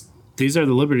a... These are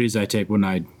the liberties I take when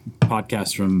I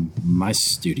podcast from my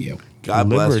studio. God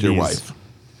bless your wife.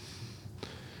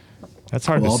 That's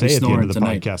hard Well, to I'll be say at the end snoring of the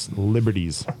tonight. podcast.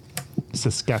 Liberties.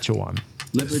 Saskatchewan.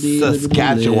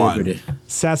 Saskatchewan. Liberty.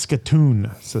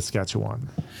 Saskatoon, Saskatchewan.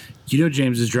 You know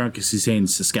James is drunk because he's saying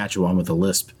Saskatchewan with a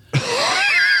lisp. Do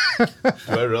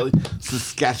I really?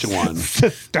 Saskatchewan.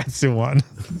 Saskatchewan.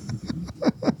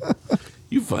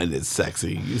 You find it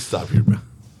sexy. You stop your mouth.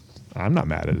 I'm not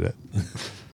mad at it.